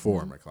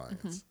for my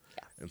clients.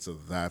 Yes. And so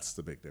that's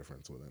the big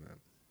difference within it.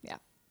 Yeah.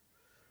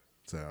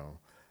 So,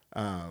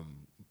 but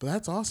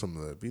that's awesome.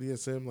 The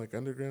BDSM, like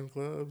underground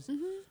clubs.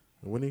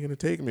 When are you going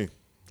to take me?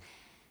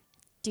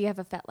 Do you have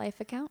a FetLife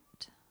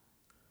account?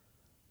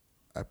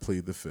 I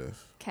plead the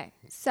fifth. Okay.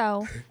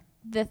 So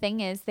the thing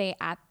is,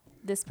 at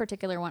this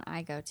particular one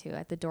I go to,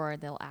 at the door,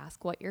 they'll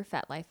ask what your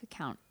FetLife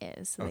account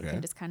is. So they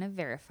can just kind of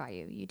verify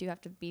you. You do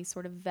have to be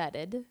sort of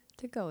vetted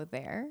to go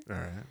there. All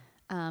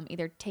right.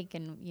 Either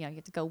taken, you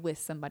have to go with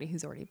somebody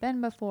who's already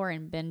been before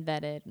and been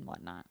vetted and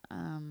whatnot.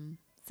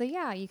 So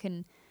yeah, you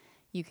can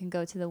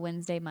go to the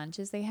Wednesday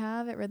munches they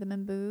have at Rhythm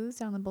and Booze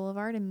down the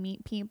boulevard and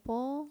meet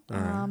people.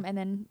 And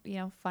then,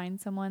 find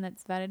someone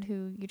that's vetted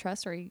who you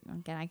trust, or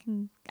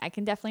again, I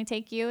can definitely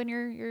take you and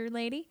your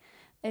lady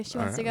if she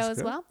wants to go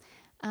as well.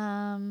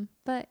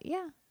 But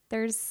yeah,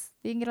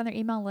 you can get on their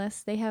email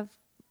list. They have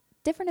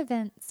different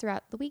events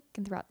throughout the week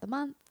and throughout the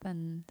month.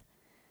 And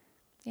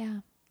yeah.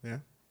 Yeah.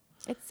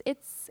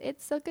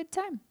 It's a good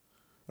time.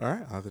 All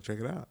right. I'll have to check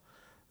it out.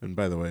 And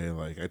by the way,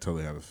 like I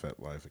totally have a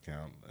FetLife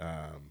account.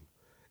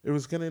 It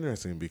was kind of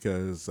interesting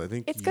because I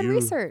think it's good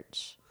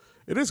research.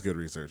 It is good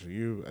research.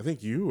 I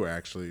think you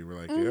actually were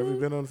like, have you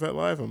been on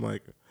FetLife? I'm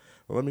like,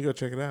 well, let me go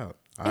check it out.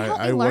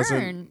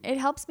 It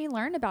helps me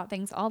learn about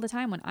things all the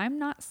time. When I'm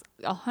not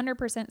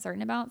 100%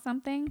 certain about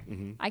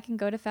something, I can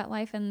go to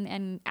FetLife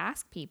and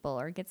ask people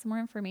or get some more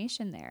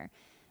information there.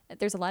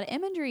 There's a lot of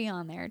imagery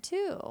on there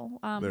too,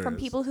 from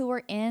people who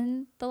are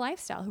in the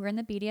lifestyle, who are in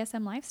the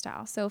BDSM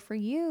lifestyle. So for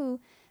you,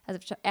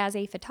 as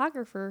a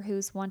photographer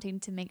who's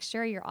wanting to make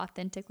sure you're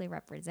authentically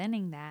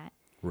representing that,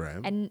 right,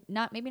 and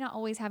maybe not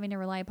always having to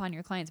rely upon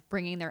your clients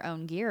bringing their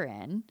own gear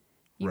in,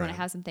 you want to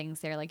have some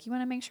things there, like you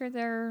want to make sure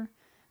they're,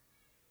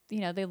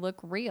 they look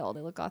real,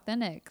 they look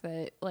authentic.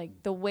 That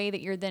like the way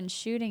that you're then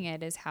shooting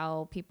it is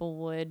how people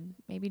would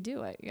maybe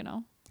do it.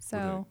 So.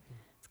 Okay.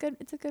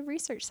 It's a good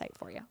research site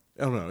for you.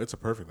 Oh no, it's a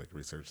perfect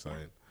research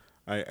site.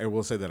 I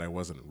will say that I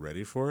wasn't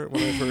ready for it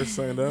when I first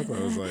signed up.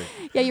 I was like,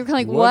 yeah, you were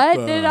kind of like,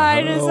 what did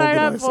I just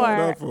sign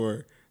up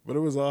for? But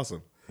it was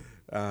awesome.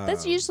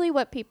 That's usually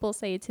what people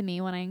say to me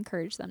when I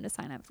encourage them to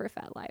sign up for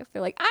FetLife.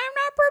 They're like, I'm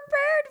not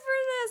prepared for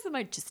this. I'm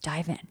like, just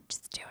dive in,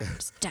 just do it,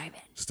 just dive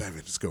in, just dive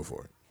in, just go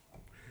for it.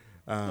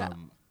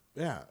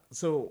 Yeah.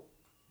 So,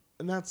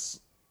 and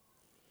that's,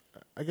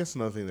 I guess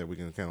another thing that we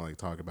can kind of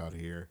talk about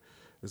here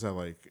is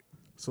that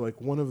so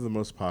one of the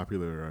most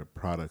popular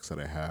products that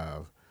I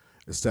have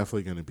is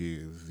definitely going to be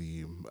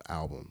the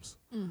albums.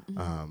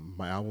 Mm-hmm.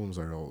 My albums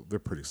they're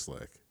pretty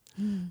slick.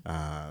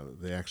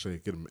 They actually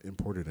get them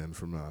imported in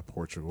from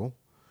Portugal.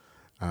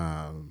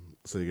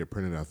 So they get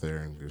printed out there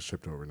and get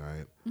shipped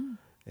overnight.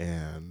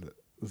 And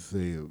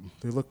they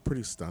look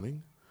pretty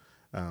stunning.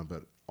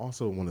 But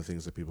also one of the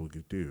things that people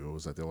could do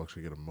is that they'll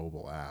actually get a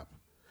mobile app.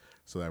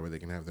 So that way they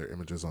can have their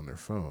images on their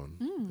phone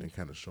and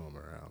kind of show them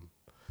around.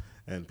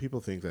 And people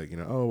think that,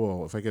 oh,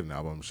 well, if I get an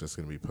album, it's just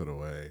going to be put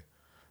away.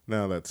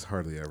 No, that's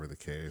hardly ever the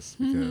case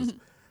because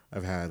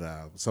I've had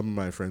some of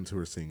my friends who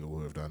are single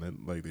who have done it.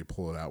 Like, they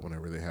pull it out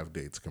whenever they have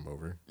dates come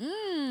over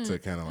to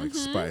kind of,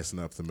 spicing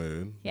up the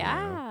mood.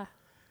 Yeah.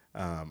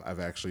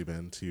 I've actually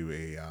been to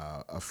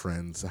a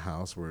friend's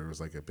house where it was,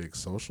 a big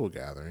social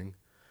gathering,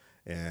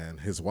 and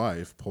his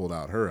wife pulled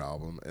out her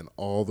album, and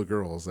all the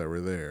girls that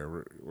were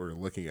there were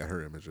looking at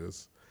her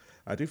images.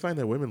 I do find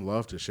that women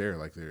love to share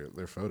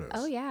their photos.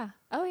 Oh yeah.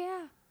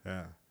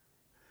 Yeah.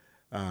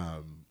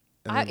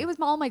 It was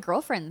all my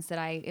girlfriends that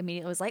I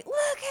immediately was like, look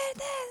at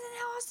this and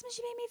how awesome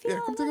she made me feel. Yeah,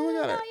 come take a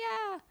look at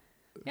it.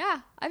 Yeah.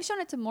 I've shown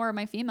it to more of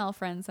my female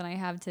friends than I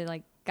have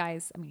to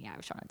guys. I mean, yeah,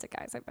 I've shown it to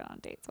guys I've been on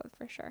dates with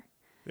for sure.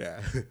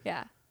 Yeah.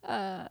 Yeah.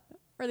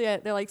 Or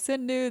they're like,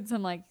 send nudes.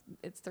 I'm like,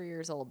 it's 3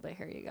 years old, but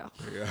here you go.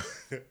 Yeah.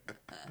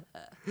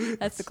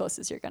 That's the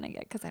closest you're going to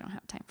get because I don't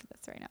have time for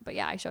this right now. But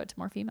yeah, I show it to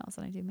more females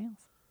than I do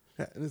males.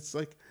 Yeah, and it's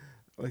I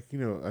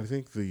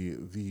think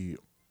the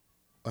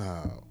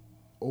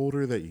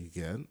older that you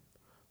get,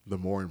 the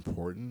more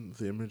important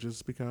the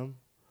images become.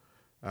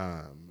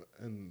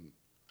 And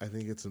I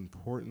think it's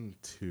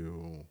important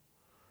to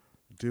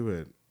do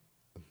it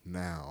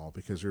now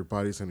because your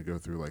body's going to go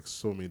through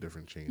so many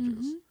different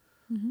changes.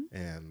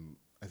 And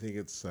I think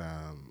it's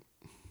I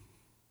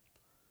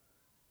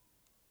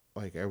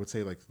would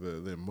say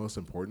the most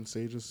important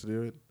stages to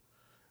do it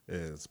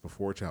is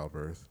before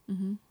childbirth,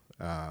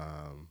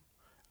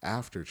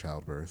 after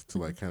childbirth to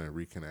kind of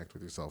reconnect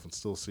with yourself and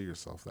still see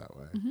yourself that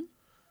way.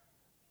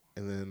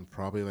 And then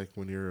probably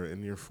when you're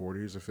in your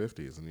 40s or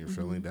 50s and you're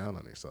feeling down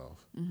on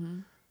yourself.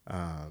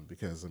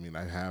 Because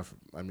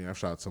I've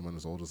shot someone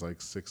as old as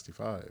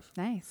 65.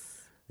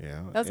 Nice.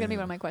 Yeah. That was going to be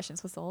one of my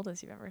questions. What's the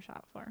oldest you've ever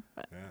shot for?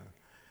 But.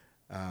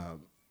 Yeah.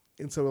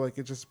 And so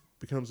it just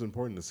becomes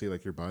important to see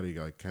your body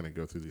kind of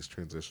go through these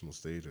transitional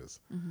stages.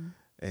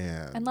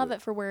 And love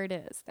it for where it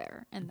is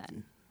there and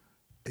then.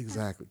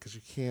 Exactly. Because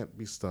you can't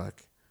be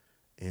stuck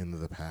in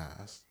the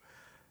past.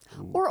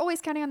 Or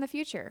always counting on the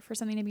future for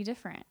something to be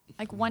different.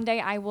 Like one day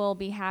I will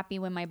be happy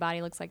when my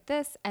body looks like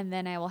this, and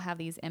then I will have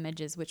these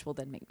images which will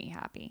then make me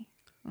happy.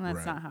 And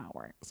that's not how it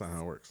works. That's not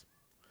how it works.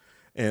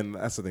 And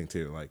that's the thing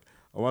too. Like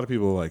a lot of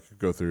people like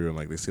go through and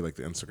like they see like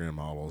the Instagram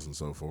models and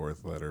so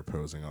forth that are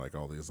posing like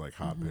all these like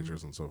hot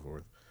pictures and so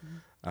forth.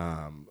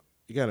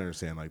 You gotta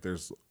understand like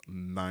there's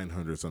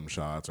 900 some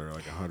shots or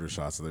like 100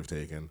 shots that they've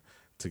taken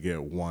to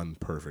get one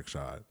perfect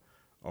shot.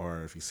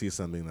 Or if you see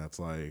something that's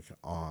like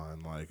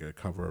on like a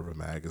cover of a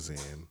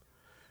magazine,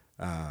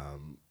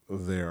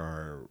 there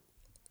are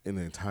an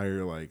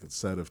entire like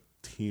set of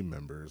team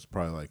members,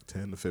 probably like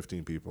 10 to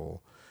 15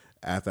 people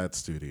at that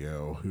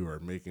studio who are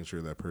making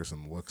sure that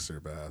person looks their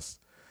best.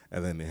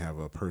 And then they have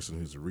a person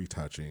who's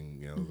retouching,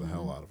 you know, the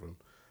hell out of them.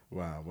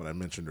 Wow, what I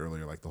mentioned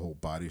earlier, like the whole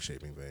body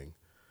shaping thing,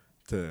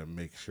 to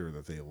make sure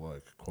that they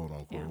look quote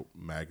unquote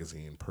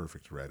magazine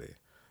perfect ready.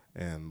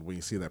 And when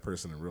you see that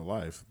person in real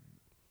life,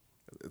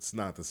 it's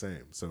not the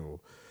same.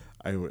 So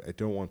I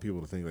don't want people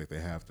to think like they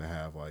have to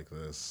have like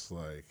this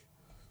like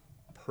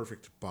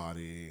perfect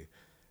body,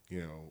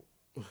 you know,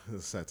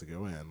 set to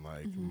go in.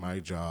 Like my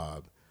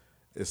job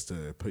is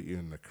to put you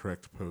in the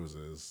correct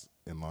poses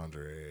in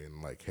lingerie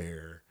and like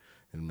hair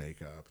and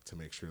makeup to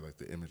make sure like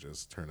the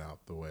images turn out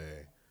the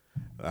way,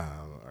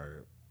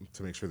 or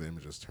to make sure the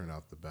images turn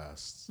out the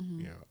best,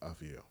 you know, of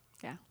you.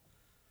 Yeah.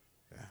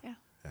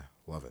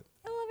 Love it.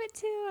 I love it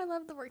too. I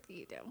love the work that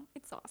you do.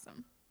 It's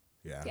awesome.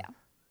 Yeah.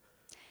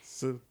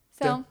 So,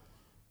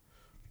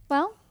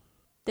 well,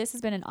 this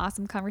has been an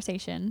awesome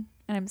conversation,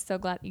 and I'm so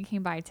glad you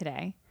came by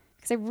today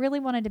because I really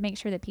wanted to make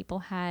sure that people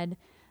had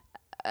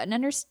an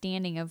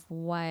understanding of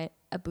what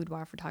a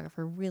boudoir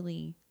photographer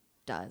really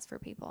does for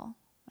people.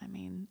 I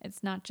mean,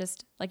 it's not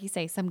just, like you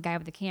say, some guy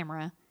with a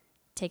camera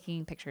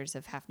taking pictures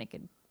of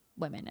half-naked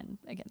women and,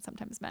 again,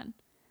 sometimes men.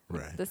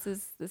 Right. This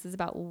is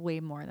about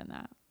way more than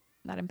that.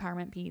 That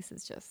empowerment piece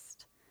is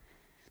just,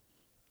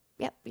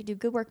 you do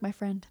good work, my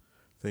friend.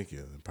 Thank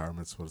you.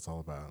 Empowerment's what it's all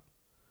about.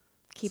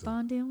 Keep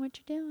on doing what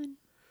you're doing.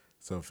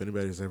 So if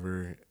anybody's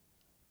ever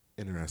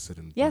interested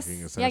in yes,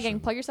 booking a session. Yeah, again,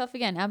 plug yourself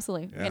again.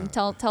 Absolutely. Yeah. And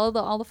tell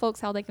all the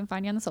folks how they can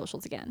find you on the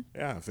socials again.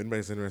 Yeah, if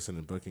anybody's interested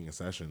in booking a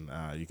session,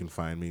 you can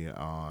find me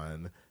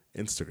on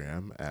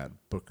Instagram at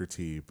Booker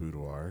T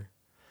Boudoir.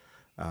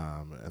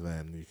 And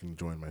then you can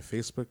join my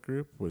Facebook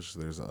group, which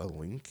there's a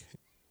link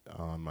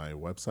on my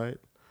website,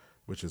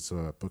 which is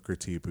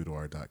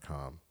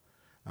bookertboudoir.com.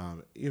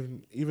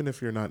 Even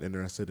if you're not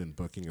interested in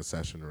booking a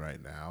session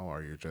right now,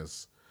 or you're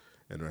just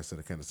interested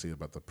to kind of see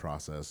about the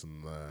process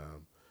and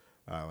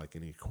like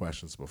any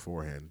questions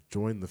beforehand,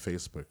 join the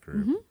Facebook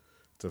group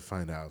to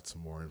find out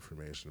some more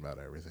information about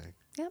everything.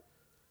 Yep,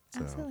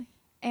 absolutely.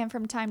 And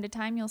from time to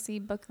time, you'll see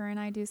Booker and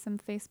I do some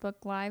Facebook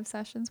Live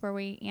sessions where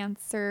we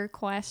answer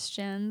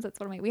questions. That's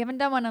what we haven't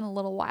done one in a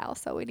little while,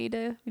 so we need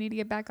to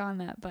get back on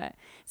that. But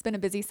it's been a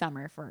busy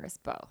summer for us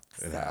both.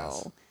 It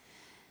has.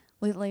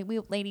 We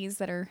ladies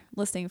that are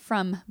listening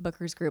from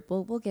Booker's group,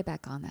 we'll get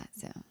back on that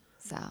soon.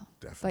 So,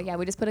 Definitely. But yeah,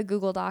 we just put a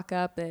Google Doc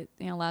up that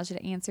allows you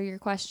to answer your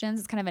questions.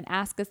 It's kind of an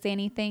Ask Us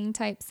Anything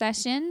type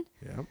session.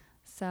 Yep.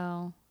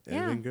 So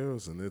anything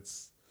goes, and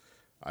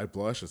I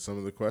blush at some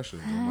of the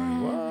questions.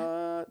 I'm like,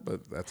 what?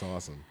 But that's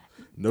awesome.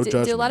 No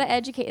judgment. Do a lot of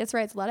educate. That's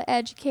right. It's a lot of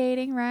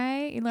educating,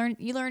 right?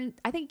 You learn.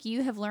 I think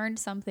you have learned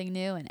something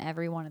new in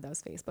every one of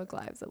those Facebook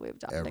Lives that we've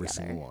done together. Every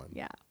single one.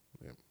 Yeah.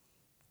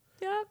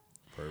 Yep.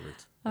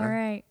 Perfect. All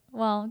right.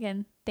 Well,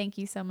 again, thank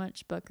you so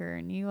much, Booker,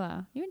 and you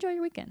enjoy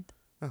your weekend.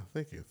 Oh,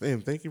 thank you.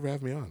 And thank you for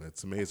having me on.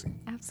 It's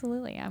amazing.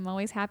 Absolutely. I'm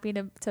always happy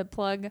to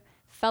plug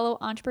fellow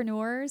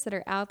entrepreneurs that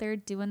are out there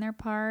doing their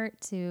part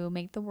to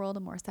make the world a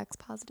more sex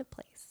positive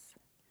place.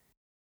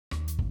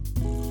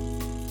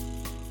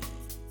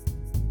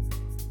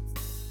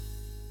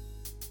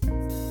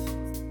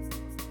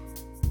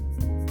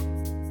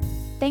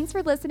 Thanks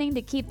for listening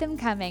to Keep Them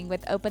Coming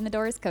with Open the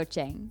Doors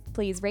Coaching.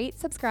 Please rate,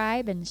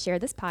 subscribe, and share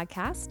this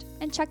podcast,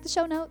 and check the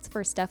show notes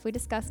for stuff we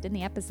discussed in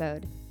the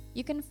episode.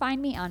 You can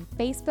find me on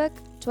Facebook,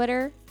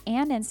 Twitter,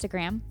 and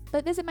Instagram,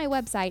 but visit my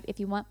website if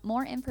you want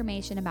more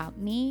information about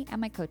me and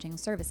my coaching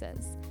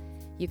services.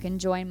 You can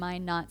join my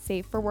Not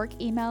Safe for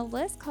Work email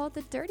list called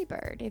The Dirty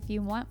Bird if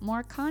you want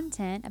more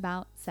content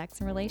about sex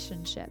and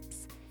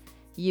relationships.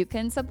 You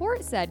can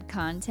support said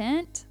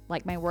content,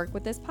 like my work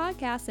with this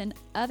podcast and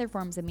other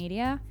forms of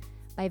media,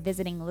 by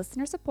visiting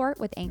listener support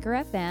with Anchor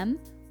FM,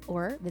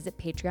 or visit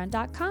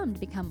patreon.com to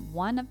become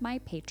one of my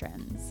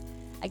patrons.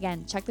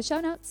 Again, check the show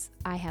notes.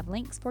 I have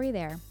links for you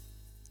there.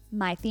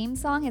 My theme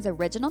song is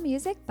original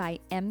music by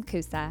M.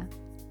 Kusa.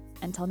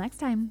 Until next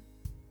time.